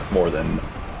cover more than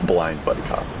blind Buddy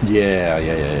Cop.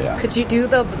 Yeah. Could you do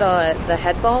the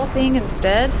head ball thing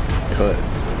instead? Could.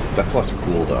 That's less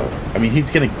cool, though. I mean,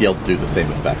 he's going to be able to do the same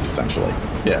effect, essentially.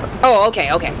 Yeah. Oh, okay,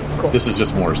 cool. This is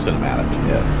just more cinematic.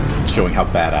 Yeah. Showing how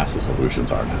badass his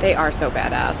illusions are now. They are so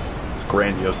badass. It's a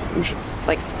grandiose illusion.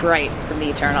 Like Sprite from the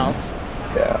Eternals.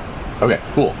 Yeah. Okay,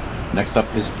 cool. Next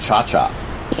up is Cha-Cha.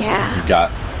 Yeah. You've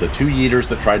got the two Yeeters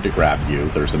that tried to grab you.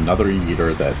 There's another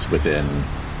Yeeter that's within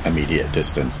immediate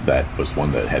distance that was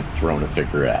one that had thrown a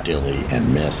figure at Dilly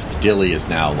and missed. Dilly is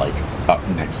now, like, up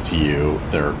next to you.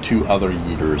 There are two other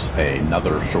Yeeters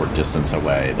another short distance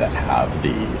away that have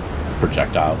the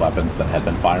projectile weapons that had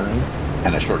been firing.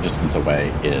 And a short distance away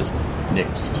is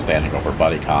Nyx standing over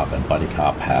Buddy Cop, and Buddy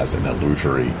Cop has an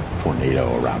illusory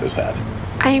tornado around his head.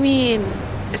 I mean,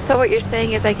 so what you're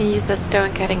saying is I can use the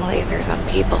stone-cutting lasers on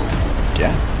people.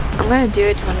 Yeah. I'm going to do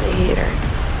it to one of the heaters.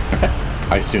 Okay.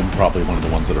 I assume probably one of the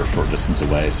ones that are short distance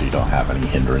away, so you don't have any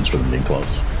hindrance from them being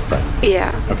close. Right.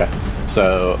 Yeah. Okay.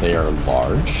 So they are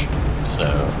large, so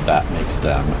that makes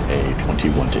them a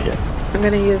 21 to hit. I'm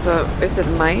going to use is it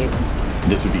might?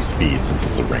 This would be speed since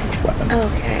it's a ranged weapon.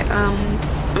 Okay,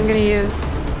 I'm going to use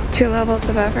 2 levels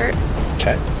of effort.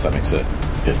 Okay, so that makes it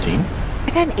 15.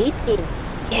 I got an 18.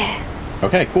 Yeah.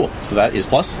 Okay, cool. So that is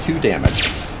plus 2 damage.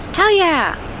 Hell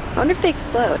yeah! I wonder if they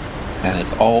explode. And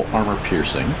it's all armor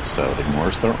piercing, so it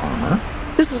ignores their armor.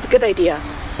 This is a good idea.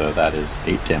 So that is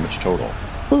 8 damage total.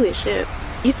 Holy shit.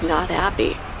 He's not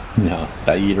happy. No,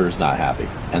 that Eater is not happy.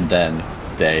 And then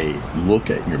they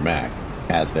look at your mech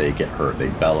as they get hurt. They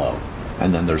bellow.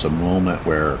 And then there's a moment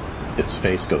where its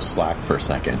face goes slack for a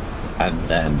second. And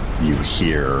then you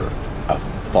hear a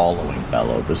following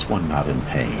bellow. This one not in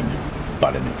pain,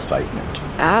 but in excitement.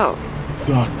 Oh.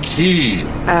 The key!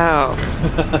 Oh.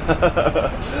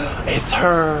 It's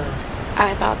her.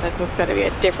 I thought this was going to be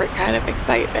a different kind of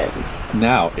excitement.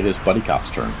 Now it is Buddy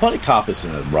Cop's turn. Buddy Cop is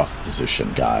in a rough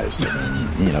position, guys.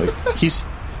 I mean, he's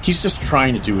just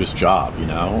trying to do his job,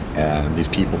 and these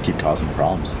people keep causing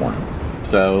problems for him.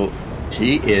 So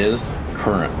he is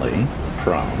currently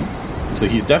prone. So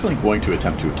he's definitely going to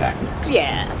attempt to attack Nyx.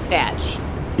 Yeah, batch.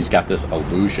 He's got this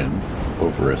illusion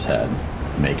over his head,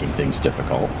 making things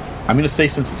difficult. I'm going to say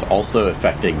since it's also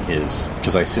affecting his,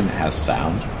 because I assume it has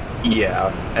sound.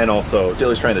 Yeah, and also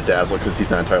Dilly's trying to dazzle because he's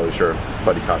not entirely sure if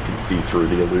Buddy Cop can see through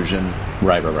the illusion.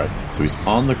 Right. So he's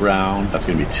on the ground. That's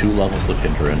going to be 2 levels of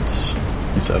hindrance.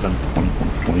 27,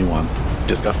 21.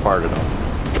 Just got farted on.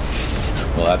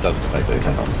 Well, that doesn't affect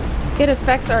anything. It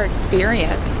affects our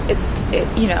experience. It's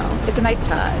a nice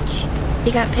touch.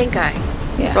 He got pink eye.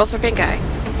 Yeah. Roll for pink eye.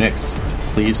 Nyx,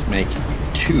 please make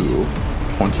 2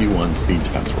 21 speed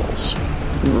defense rolls.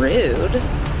 Rude.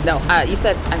 No, you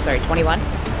said, 21?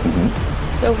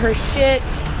 Mm-hmm. So her shit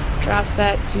drops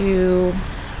that to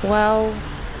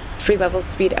 12, 3 levels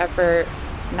speed effort,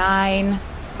 9,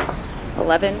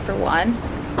 11 for one.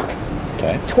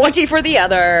 Okay. 20 for the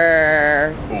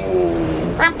other.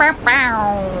 Ooh.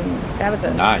 That was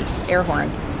a Nice. air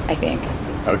horn, I think.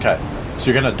 Okay.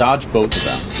 So you're going to dodge both of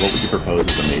them. What would you propose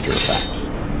as a major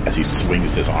effect? As he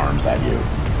swings his arms at you,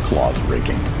 claws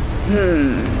raking.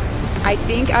 I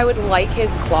think I would like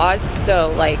his claws.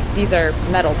 So, these are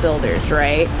metal builders,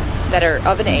 right? That are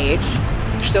of an age.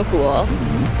 They're still cool.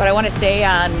 Mm-hmm. But I want to stay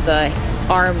on the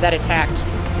arm that attacked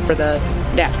for the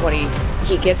nat 20.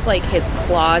 He gets, his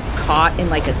claws caught in,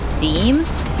 a steam.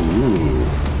 Ooh.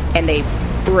 And they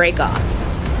break off.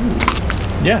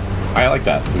 Yeah, I like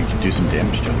that. We can do some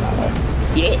damage to him that way.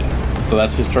 Yeah. So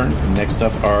that's his turn. Next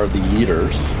up are the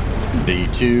Yeeters. The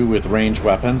 2 with ranged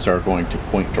weapons are going to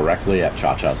point directly at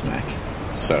Cha-Cha's neck.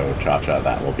 So, Cha-Cha,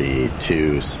 that will be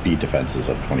 2 speed defenses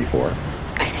of 24.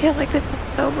 I feel like this is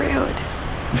so rude.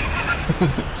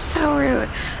 So rude.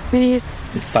 I'm going to use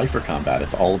It's Cypher combat.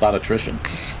 It's all about attrition.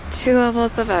 2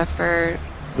 levels of effort.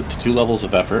 With 2 levels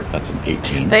of effort, that's an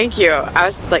 18. Thank you. I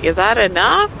was just like, is that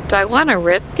enough? Do I want to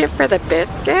risk it for the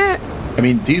biscuit? I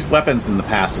mean, these weapons in the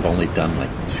past have only done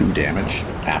 2 damage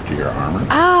after your armor.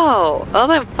 Oh, well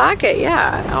then fuck it,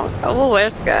 yeah. We'll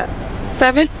risk it.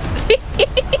 17.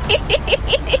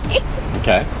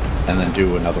 Okay. And then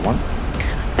do another one.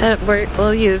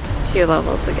 We'll use 2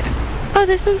 levels again. Oh,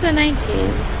 this one's a 19.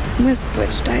 I'm going to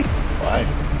switch dice. Why?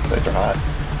 Dice are hot.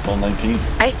 All 19s.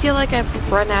 I feel like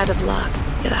I've run out of luck,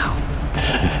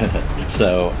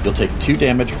 So, you'll take 2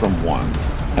 damage from 1.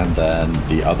 and then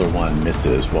the other one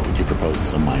misses. What would you propose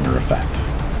as a minor effect?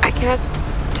 I guess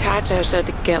Cha-Cha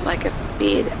should get like a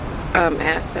speed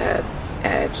asset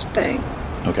edge thing.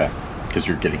 Okay, because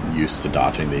you're getting used to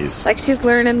dodging these. Like she's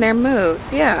learning their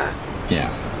moves, yeah. Yeah.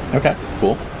 Okay,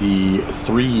 cool. The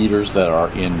 3 eaters that are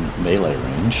in melee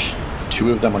range,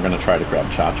 2 of them are going to try to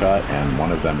grab Cha-Cha, and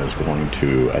 1 of them is going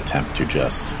to attempt to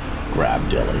just grab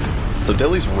Dilly. So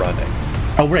Dilly's running.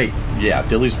 Oh, right. Yeah,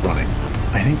 Dilly's running.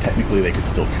 I think technically they could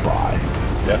still try,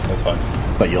 Yeah, that's fine.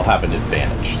 but you'll have an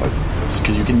advantage.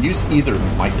 Because you can use either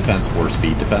might defense or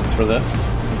speed defense for this.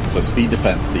 So speed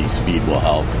defense, the speed will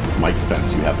help. Might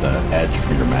defense, you have the edge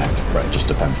from your mech. Right. It just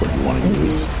depends what you want to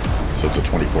use. So it's a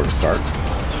 24 to start.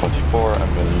 24,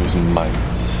 I'm going to use might.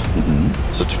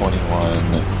 Mm-hmm. So 21.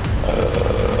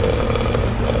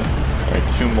 All right,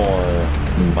 2 more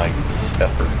might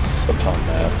efforts upon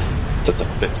that. So it's a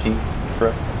 15,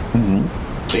 correct?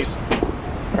 Mm-hmm. Please.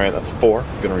 All right, that's 4.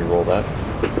 I'm going to re-roll that.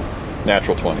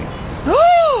 Natural 20.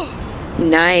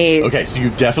 Nice. Okay, so you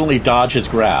definitely dodge his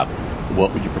grab.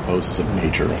 What would you propose as a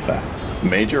major effect?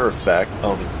 Major effect.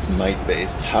 Oh, this is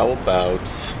might-based. How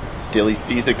about Dilly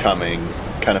sees it coming,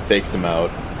 kind of fakes him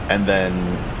out, and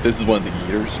then this is one of the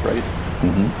eaters, right?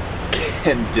 Mm-hmm.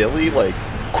 Can Dilly,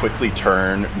 quickly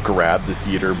turn, grab this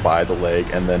eater by the leg,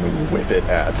 and then whip it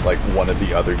at, one of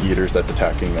the other eaters that's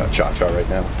attacking Cha-Cha right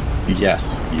now?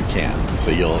 Yes, you can.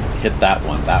 So you'll hit that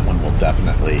one. That one will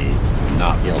definitely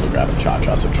not be able to grab a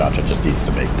Cha-Cha, so Cha-Cha just needs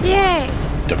to make Yay.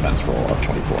 defense roll of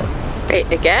 24.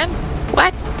 Wait, again?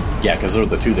 What? Yeah, because they're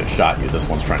the 2 that shot you. This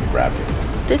one's trying to grab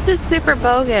you. This is super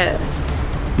bogus.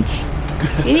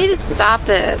 You need to stop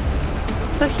this.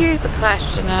 So here's the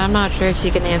question, and I'm not sure if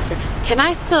you can answer. Can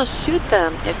I still shoot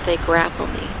them if they grapple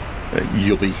me?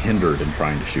 You'll be hindered in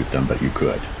trying to shoot them, but you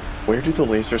could. Where do the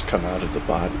lasers come out of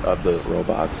the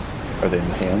robots? Are they in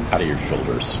the hands? Out of your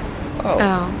shoulders. Oh.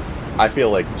 I feel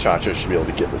like Cha-Cha should be able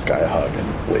to give this guy a hug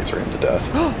and laser him to death.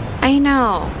 I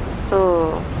know.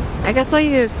 Ooh. I guess I'll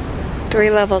use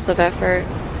 3 levels of effort.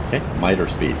 Okay, might or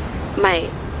speed. Might.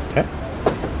 Okay.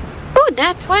 Ooh,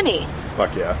 nat 20.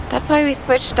 Fuck yeah. That's why we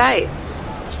switched dice.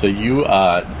 So you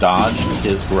dodge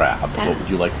his grab. What would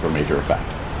you like for a major effect?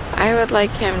 I would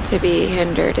like him to be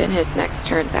hindered in his next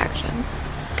turn's actions.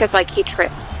 Because, he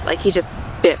trips. He just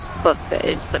buffs it.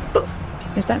 It's just boof.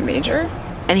 Is that major?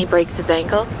 And he breaks his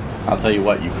ankle. I'll tell you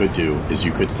what you could do is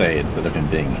you could say instead of him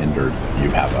being hindered,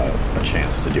 you have a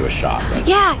chance to do a shot. Right?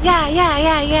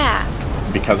 Yeah.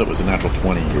 Because it was a natural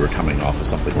 20, you were coming off of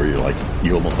something where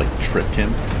you almost tripped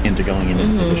him into going into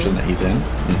the position that he's in.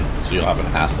 Mm-hmm. So you'll have an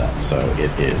asset. So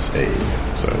it is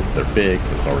so they're big,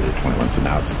 so it's already a 21. So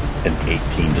now it's an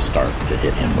 18 to start to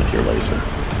hit him with your laser.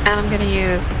 And I'm going to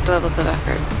use levels of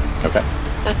effort. Okay.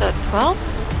 That's a 12?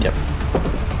 Yep.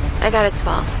 I got a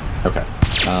 12. Okay.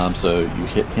 So you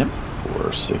hit him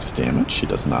for 6 damage. He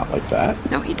does not like that.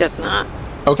 No, he does not.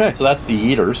 Okay, so that's the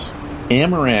eaters.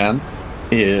 Amaranth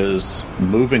is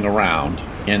moving around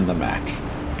in the mech.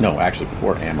 No, actually,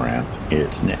 before Amaranth,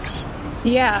 it's Nyx.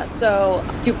 Yeah, so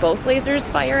do both lasers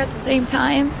fire at the same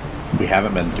time? We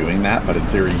haven't been doing that, but in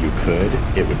theory you could.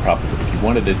 It would probably, if you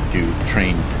wanted to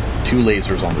train 2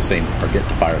 lasers on the same target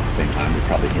to fire at the same time, it would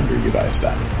probably hinder you by a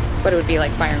step. But it would be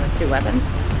like firing with 2 weapons?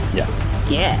 Yeah.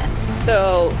 Yeah.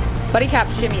 So, Buddy Cop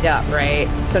shimmied up, right?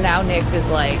 So now Nyx is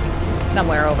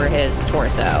somewhere over his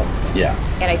torso. Yeah.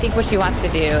 And I think what she wants to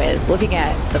do is, looking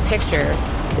at the picture,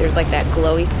 there's that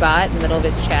glowy spot in the middle of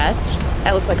his chest.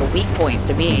 That looks like a weak point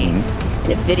to me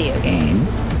in a video game.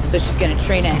 So she's going to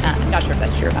train it. I'm not sure if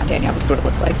that's true or not, Danielle. That's what it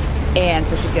looks like. And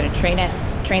so she's going to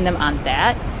train them on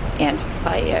that and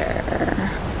fire.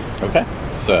 Okay.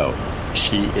 So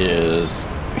he is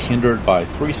hindered by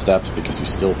 3 steps because he's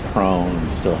still prone,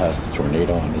 he still has the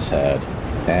tornado on his head,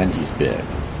 and he's big.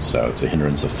 So it's a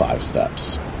hindrance of 5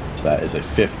 steps. So that is a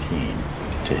 15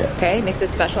 to hit. Okay, Nyx is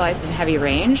specialized in heavy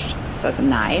ranged, so that's a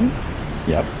 9.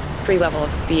 Yep. 3 level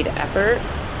of speed effort.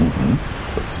 Mm-hmm.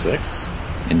 So that's 6.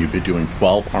 And you'd be doing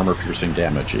 12 armor-piercing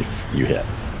damage if you hit.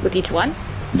 With each one?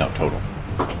 No, total.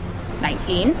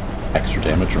 19. Extra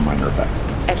damage or minor effect?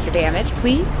 Extra damage,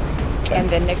 please. Okay. And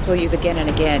then Nyx will use again and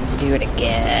again to do it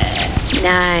again.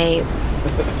 Nice.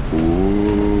 Ooh.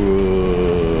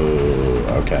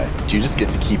 Okay. Do you just get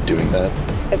to keep doing that?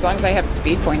 As long as I have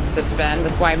speed points to spend.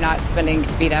 That's why I'm not spending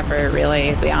speed effort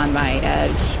really beyond my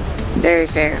edge. Very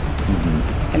fair.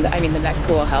 Mm-hmm. And the mech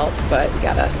pool helps, but you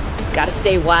gotta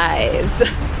stay wise.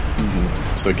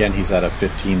 Mm-hmm. So again, he's at a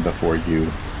 15 before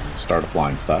you start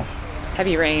applying stuff.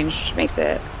 Heavy range makes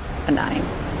it a 9.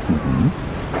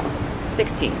 Mm-hmm.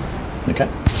 16. Okay.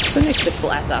 So Nyx just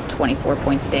blasts off 24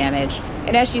 points of damage.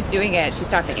 And as she's doing it, she's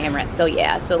talking to Amaranth. So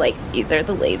yeah, so like these are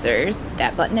the lasers.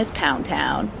 That button is Pound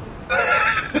Town.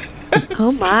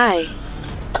 Oh my.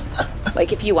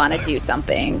 Like if you want to do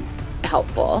something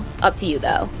helpful. Up to you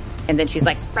though. And then she's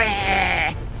like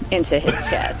into his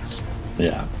chest.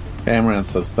 Yeah. Amaranth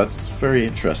says, that's very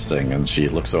interesting. And she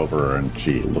looks over and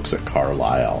she looks at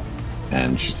Carlisle.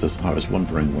 And she says, I was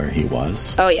wondering where he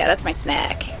was. Oh yeah, that's my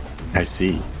snack. I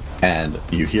see. And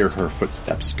you hear her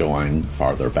footsteps going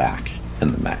farther back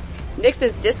in the mech. Nyx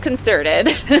is disconcerted.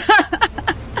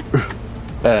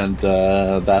 And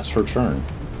that's her turn.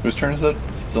 Whose turn is it?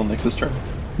 Is it still Nyx's turn?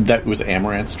 That was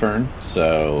Amaranth's turn,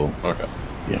 so Okay.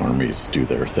 the armies do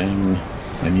their thing.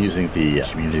 I'm using the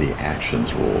community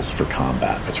actions rules for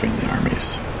combat between the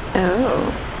armies.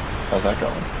 Oh. How's that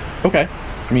going? Okay.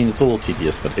 I mean, it's a little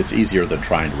tedious, but it's easier than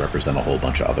trying to represent a whole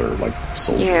bunch of other, like,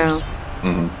 soldiers. Yeah.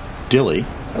 Mm-hmm. Dilly,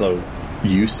 Hello.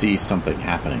 you see something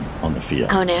happening on the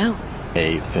field. Oh no.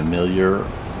 A familiar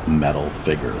metal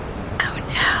figure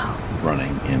Oh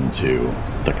running into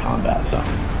the combat zone.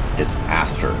 It's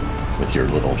Aster with your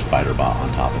little spider bot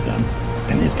on top of him,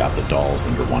 and he's got the dolls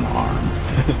under one arm.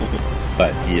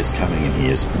 But he is coming and he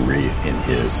is wreathed in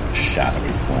his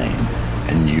shadowy flame,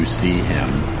 and you see him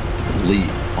leap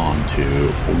onto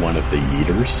one of the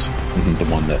yeeters, the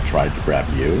one that tried to grab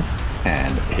you,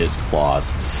 and his claws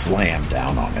slam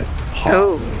down on it hard,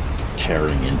 Oh.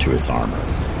 tearing into its armor.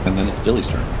 And then it's Dilly's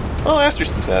turn. Well, Aster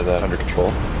seems to have that under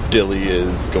control. Dilly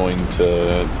is going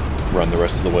to run the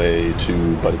rest of the way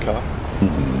to Buddy Cop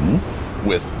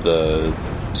with the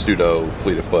pseudo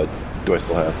fleet of foot. Do I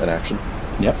still have an action?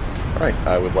 Yep. All right.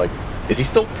 I would like... Is he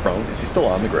still prone? Is he still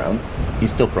on the ground?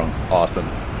 He's still prone. Awesome.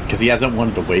 Because he hasn't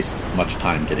wanted to waste much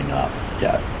time getting up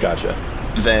yet. Gotcha.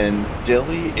 Then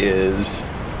Dilly is...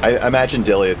 I imagine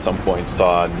Dilly at some point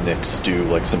saw Nyx do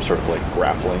like some sort of like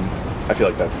grappling. I feel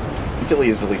like that's... Dilly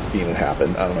has at least seen it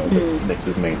happen. I don't know if it's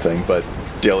Nyx's main thing, but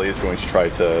Dilly is going to try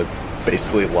to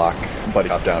basically lock Buddy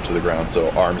Cop down to the ground, so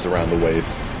arms around the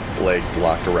waist, legs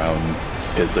locked around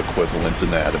his equivalent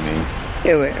anatomy.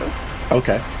 Ew.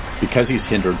 Okay. Because he's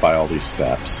hindered by all these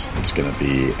steps, it's going to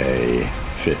be a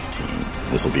 15.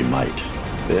 This will be might.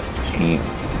 15.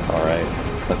 All right.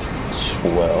 That's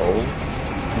 12.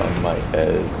 My might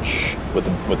edge. With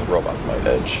the robot's might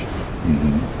edge.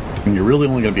 And you're really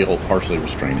only going to be able to partially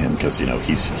restrain him because, you know,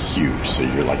 he's huge. So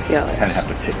you're like, Yeah. kind of have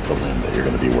to pick the limb that you're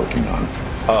going to be working on.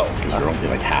 Oh. Because you're only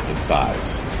like half his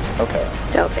size. Okay.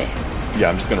 So big. Yeah,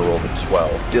 I'm just going to roll the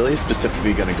 12. Dilly is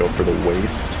specifically going to go for the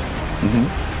waist.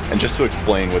 And just to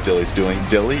explain what Dilly's doing,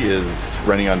 Dilly is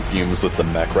running on fumes with the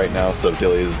mech right now, so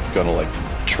Dilly is going to, like,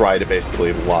 try to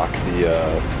basically lock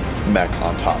the mech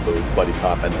on top of Buddy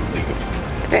Cop and then leave.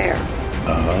 Fair.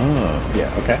 Oh.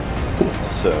 Yeah. Okay. Cool.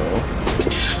 So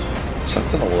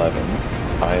that's an 11.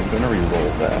 I'm going to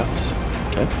re-roll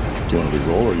that. Okay. Do you want to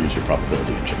re-roll or use your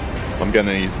probability engine? I'm going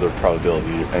to use the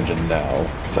probability engine now,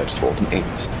 because I just rolled an 8.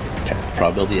 Okay.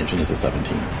 Probability engine is a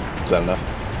 17. Is that enough?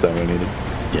 Is that what I needed?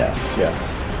 Yes. Yes.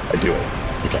 I do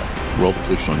it. Okay. Roll the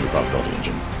pollution on your probability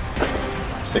engine.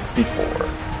 64.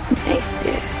 Nice.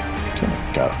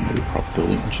 Okay. Got a new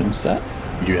probability engine set.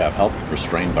 You have help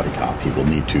restrain Buddy Cop. He will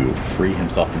need to free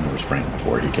himself from the restraint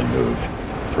before he can move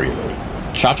freely.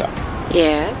 Cha-Cha,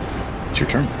 Yes. it's your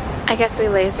turn. I guess we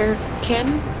laser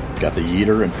can. Got the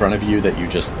yeeter in front of you that you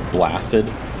just blasted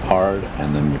hard,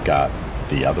 and then you've got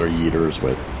the other yeeters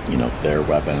with, you know, their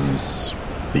weapons.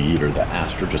 The yeeter that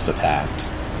Aster just attacked.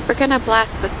 We're gonna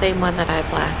blast the same one that I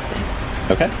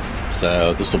blasted. Okay.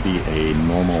 So this will be a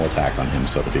normal attack on him,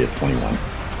 so it'll be a 21.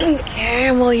 Okay,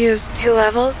 and we'll use 2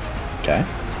 levels. Okay.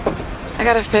 I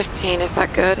got a 15. Is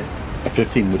that good? A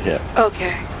 15 would hit.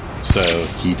 Okay. So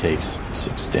he takes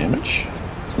 6 damage.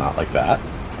 It's not like that.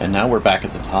 And now we're back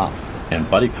at the top. And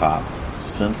Buddy Cop,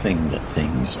 sensing that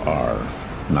things are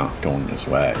not going his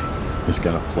way, is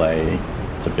going to play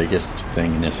the biggest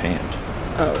thing in his hand.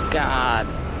 Oh, God.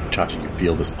 Cha-Cha, you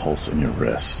feel this pulse in your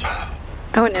wrist.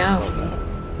 Oh no.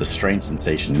 The strange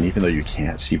sensation, and even though you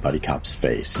can't see Buddy Cop's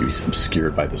face, he's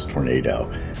obscured by this tornado,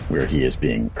 where he is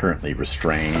being currently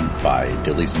restrained by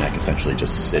Dilly's mech essentially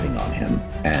just sitting on him,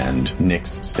 and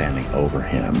Nyx standing over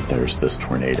him. There's this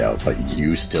tornado, but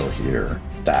you still hear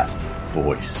that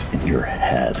voice in your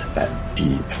head, that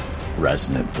deep,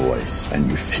 resonant voice, and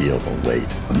you feel the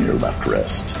weight on your left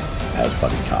wrist as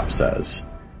Buddy Cop says,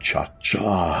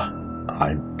 Cha-Cha,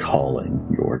 I'm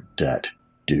calling your debt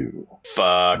due.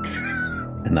 Fuck.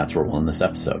 And that's where we'll end this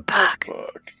episode. Fuck.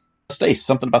 Stace,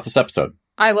 something about this episode.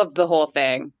 I loved the whole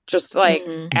thing. Just like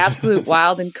absolute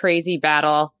wild and crazy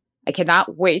battle. I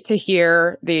cannot wait to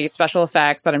hear the special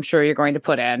effects that I'm sure you're going to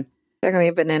put in. They're gonna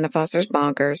be Banana Foster's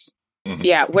bonkers. Mhm.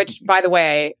 Yeah, which, by the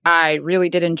way, I really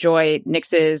did enjoy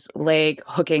Nyx's leg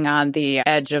hooking on the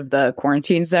edge of the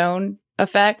quarantine zone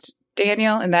effect,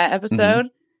 Daniel, in that episode.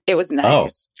 It was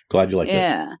nice. Glad you liked it.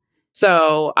 Yeah.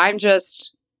 So I'm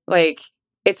just like,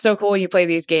 it's so cool when you play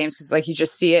these games because like you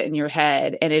just see it in your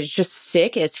head and it's just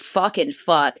sick as fucking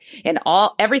fuck. And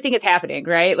everything is happening,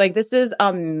 right? Like this is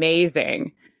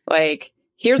amazing. Like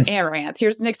here's Amaranth,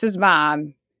 here's Nyx's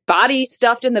mom, body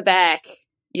stuffed in the back,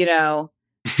 you know,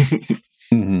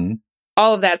 Mm-hmm.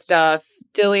 all of that stuff.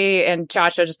 Dilly and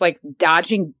Cha-Cha just like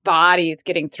dodging bodies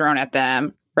getting thrown at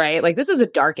them, right? Like this is a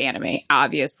dark anime,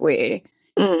 obviously.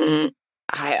 Mm-hmm.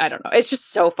 I don't know. It's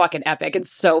just so fucking epic and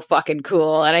so fucking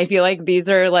cool. And I feel like these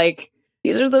are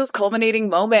those culminating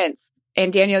moments.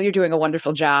 And Daniel, you're doing a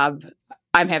wonderful job.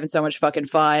 I'm having so much fucking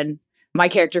fun. My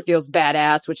character feels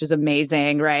badass, which is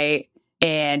amazing, right?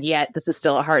 And yet this is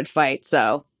still a hard fight.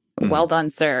 So well done,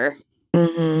 sir.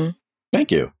 Mm-hmm.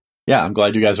 Thank you. Yeah, I'm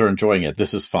glad you guys are enjoying it.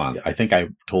 This is fun. I think I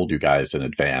told you guys in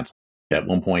advance. At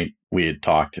one point, we had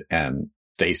talked and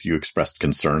Stace, you expressed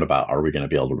concern about, are we going to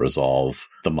be able to resolve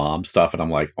the mom stuff? And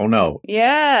I'm like, oh no.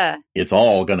 Yeah. It's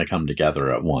all going to come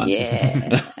together at once. Yeah.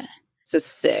 This is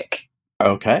sick.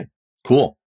 Okay,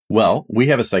 cool. Well, we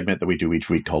have a segment that we do each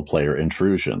week called Player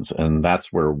Intrusions, and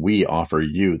that's where we offer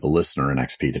you, the listener, an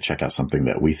XP to check out something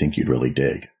that we think you'd really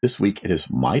dig. This week, it is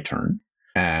my turn,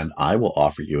 and I will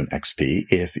offer you an XP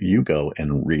if you go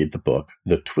and read the book,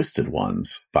 The Twisted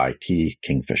Ones by T.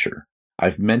 Kingfisher.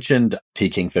 I've mentioned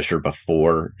T. Kingfisher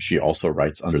before. She also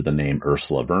writes under the name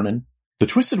Ursula Vernon. The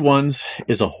Twisted Ones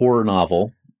is a horror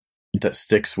novel that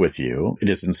sticks with you. It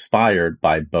is inspired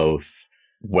by both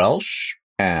Welsh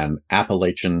and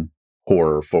Appalachian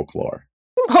horror folklore.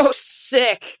 Oh,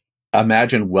 sick.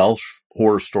 Imagine Welsh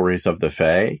horror stories of the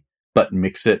Fae, but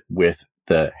mix it with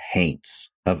the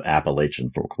haints of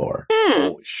Appalachian folklore.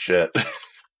 Holy shit.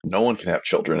 No one can have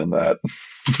children in that.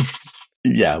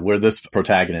 Yeah, where this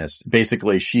protagonist,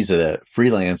 basically she's a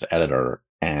freelance editor,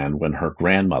 and when her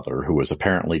grandmother, who was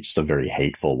apparently just a very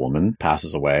hateful woman,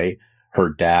 passes away,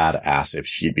 her dad asks if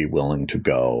she'd be willing to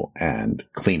go and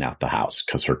clean out the house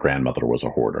because her grandmother was a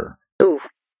hoarder. Ooh.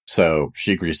 So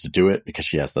she agrees to do it because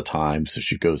she has the time. So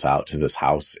she goes out to this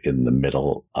house in the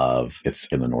middle of, it's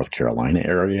in the North Carolina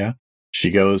area.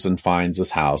 She goes and finds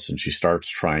this house and she starts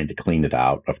trying to clean it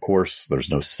out. Of course,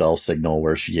 there's no cell signal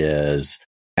where she is.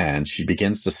 And she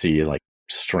begins to see like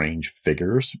strange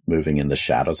figures moving in the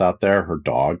shadows out there. Her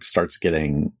dog starts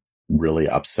getting really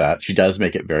upset. She does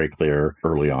make it very clear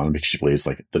early on because she believes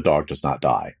like the dog does not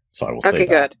die. So I will say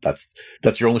that. Good.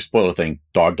 That's your only spoiler thing.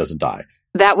 Dog doesn't die.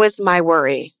 That was my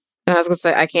worry. And I was going to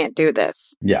say, I can't do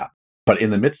this. Yeah. But in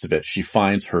the midst of it, she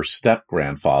finds her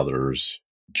step-grandfather's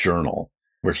journal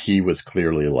where he was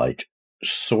clearly like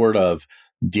sort of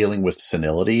dealing with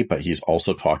senility, but he's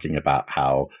also talking about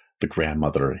how the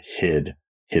grandmother hid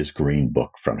his green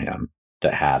book from him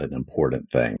that had an important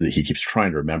thing. He keeps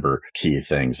trying to remember key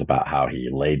things about how he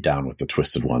laid down with the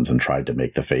Twisted Ones and tried to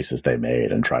make the faces they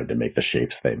made and tried to make the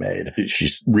shapes they made.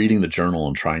 She's reading the journal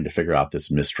and trying to figure out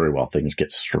this mystery while things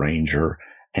get stranger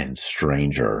and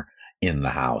stranger in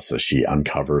the house as she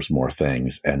uncovers more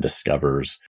things and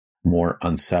discovers more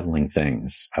unsettling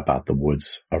things about the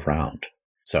woods around.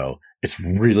 So it's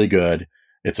really good.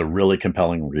 It's a really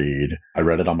compelling read. I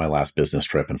read it on my last business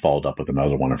trip and followed up with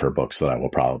another one of her books that I will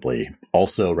probably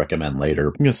also recommend later.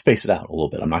 I'm going to space it out a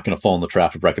little bit. I'm not going to fall in the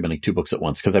trap of recommending 2 books at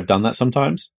once because I've done that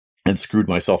sometimes and screwed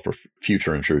myself for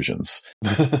future intrusions.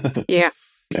 Yeah.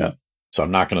 Yeah. So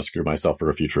I'm not going to screw myself for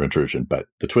a future intrusion, but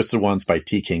The Twisted Ones by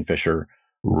T. Kingfisher,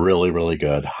 really, really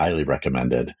good. Highly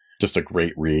recommended. Just a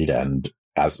great read. And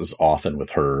as is often with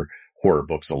her horror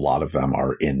books, a lot of them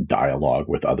are in dialogue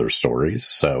with other stories.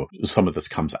 So some of this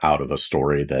comes out of a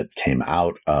story that came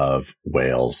out of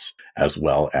Wales, as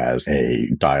well as a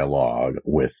dialogue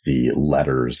with the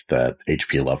letters that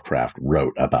H.P. Lovecraft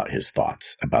wrote about his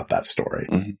thoughts about that story.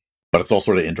 Mm-hmm. But it's all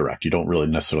sort of indirect. You don't really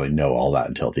necessarily know all that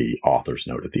until the author's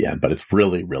note at the end. But it's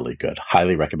really, really good.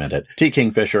 Highly recommend it. T.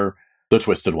 Kingfisher, The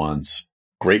Twisted Ones,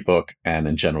 great book, and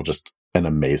in general, just an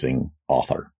amazing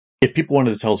author. If people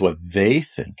wanted to tell us what they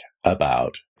think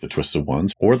about The Twisted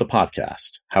Ones or the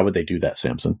podcast, how would they do that,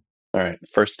 Samson? All right.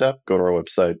 First step, go to our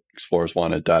website,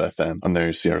 explorerswanted.fm. On there,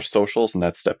 you see our socials, and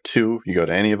that's step 2. You go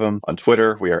to any of them. On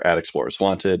Twitter, we are at Explorers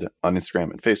Wanted. On Instagram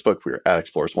and Facebook, we are at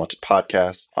Explorers Wanted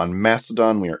Podcast. On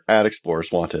Mastodon, we are at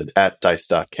Explorers Wanted, at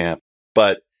dice.camp.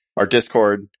 But our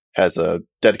Discord has a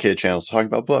dedicated channel talking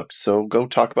about books. So go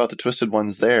talk about The Twisted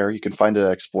Ones there. You can find it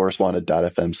at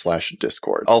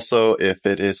explorerswanted.fm/Discord. Also, if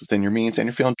it is within your means and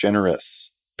you're feeling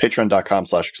generous,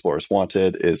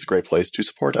 Patreon.com/ExplorersWanted is a great place to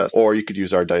support us. Or you could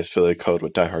use our Dice affiliate code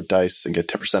with Die Hard Dice and get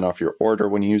 10% off your order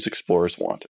when you use Explorers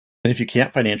Wanted. And if you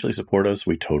can't financially support us,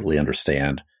 we totally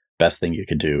understand. Best thing you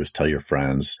can do is tell your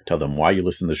friends, tell them why you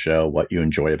listen to the show, what you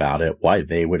enjoy about it, why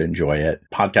they would enjoy it.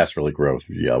 Podcasts really grow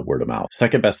via word of mouth.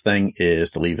 Second best thing is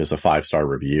to leave us a 5-star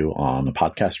review on a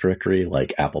podcast directory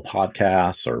like Apple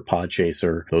Podcasts or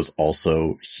Podchaser. Those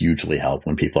also hugely help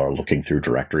when people are looking through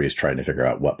directories trying to figure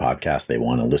out what podcast they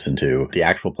want to listen to. The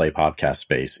actual play podcast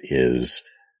space is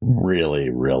really,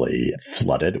 really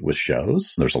flooded with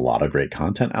shows. There's a lot of great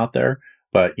content out there,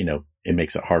 but, it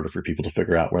makes it harder for people to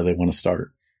figure out where they want to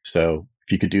start. So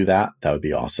if you could do that, that would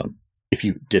be awesome. If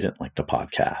you didn't like the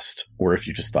podcast, or if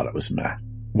you just thought it was meh,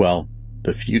 well,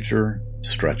 the future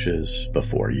stretches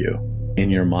before you. In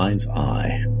your mind's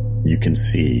eye, you can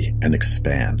see an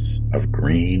expanse of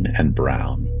green and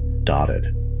brown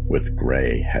dotted with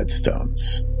gray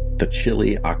headstones. The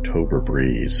chilly October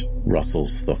breeze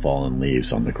rustles the fallen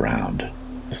leaves on the ground.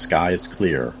 The sky is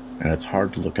clear, and it's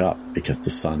hard to look up because the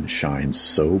sun shines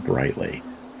so brightly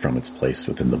from its place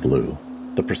within the blue.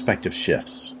 The perspective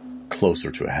shifts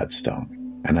closer to a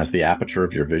headstone, and as the aperture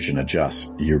of your vision adjusts,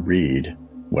 you read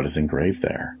what is engraved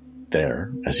there.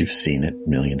 There, as you've seen it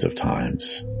millions of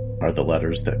times, are the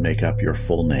letters that make up your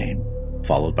full name,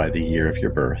 followed by the year of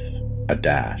your birth, a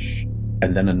dash,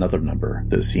 and then another number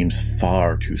that seems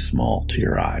far too small to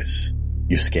your eyes.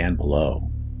 You scan below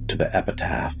to the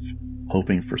epitaph,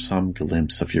 hoping for some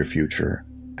glimpse of your future,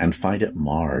 and find it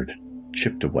marred,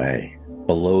 chipped away.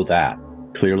 Below that,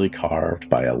 clearly carved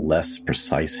by a less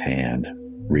precise hand,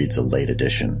 reads a late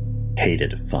edition,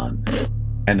 Hated Fun.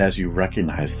 And as you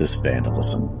recognize this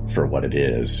vandalism for what it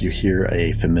is, you hear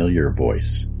a familiar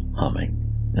voice humming,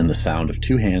 and the sound of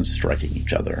 2 hands striking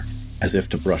each other, as if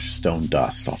to brush stone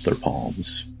dust off their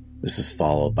palms. This is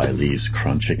followed by leaves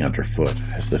crunching underfoot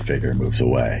as the figure moves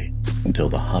away, until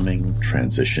the humming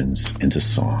transitions into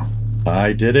song.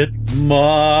 I did it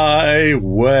my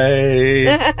way.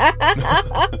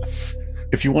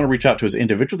 If you want to reach out to us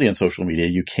individually on social media,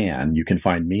 you can. You can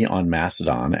find me on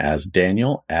Mastodon as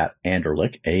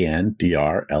Daniel@Anderlik,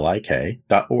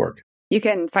 ANDRLIK.org. You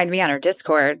can find me on our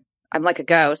Discord. I'm like a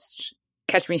ghost.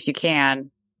 Catch me if you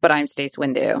can, but I'm Stace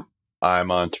Windu.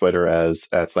 I'm on Twitter as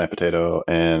 @SlamPotato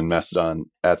and Mastodon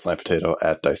 @SlamPotato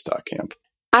 @Dice.camp.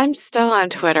 I'm still on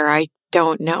Twitter. I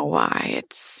don't know why.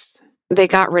 They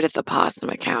got rid of the Possum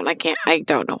account. I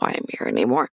don't know why I'm here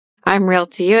anymore. I'm Real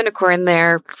to Unicorn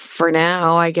there for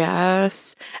now, I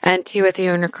guess. And Tea with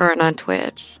Unicorn on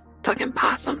Twitch. Fucking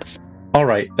possums. All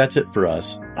right, that's it for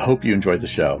us. I hope you enjoyed the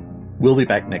show. We'll be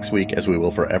back next week, as we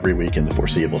will for every week in the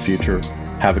foreseeable future.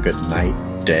 Have a good night,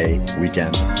 day,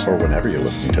 weekend, or whenever you're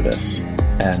listening to this.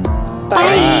 And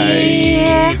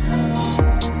bye.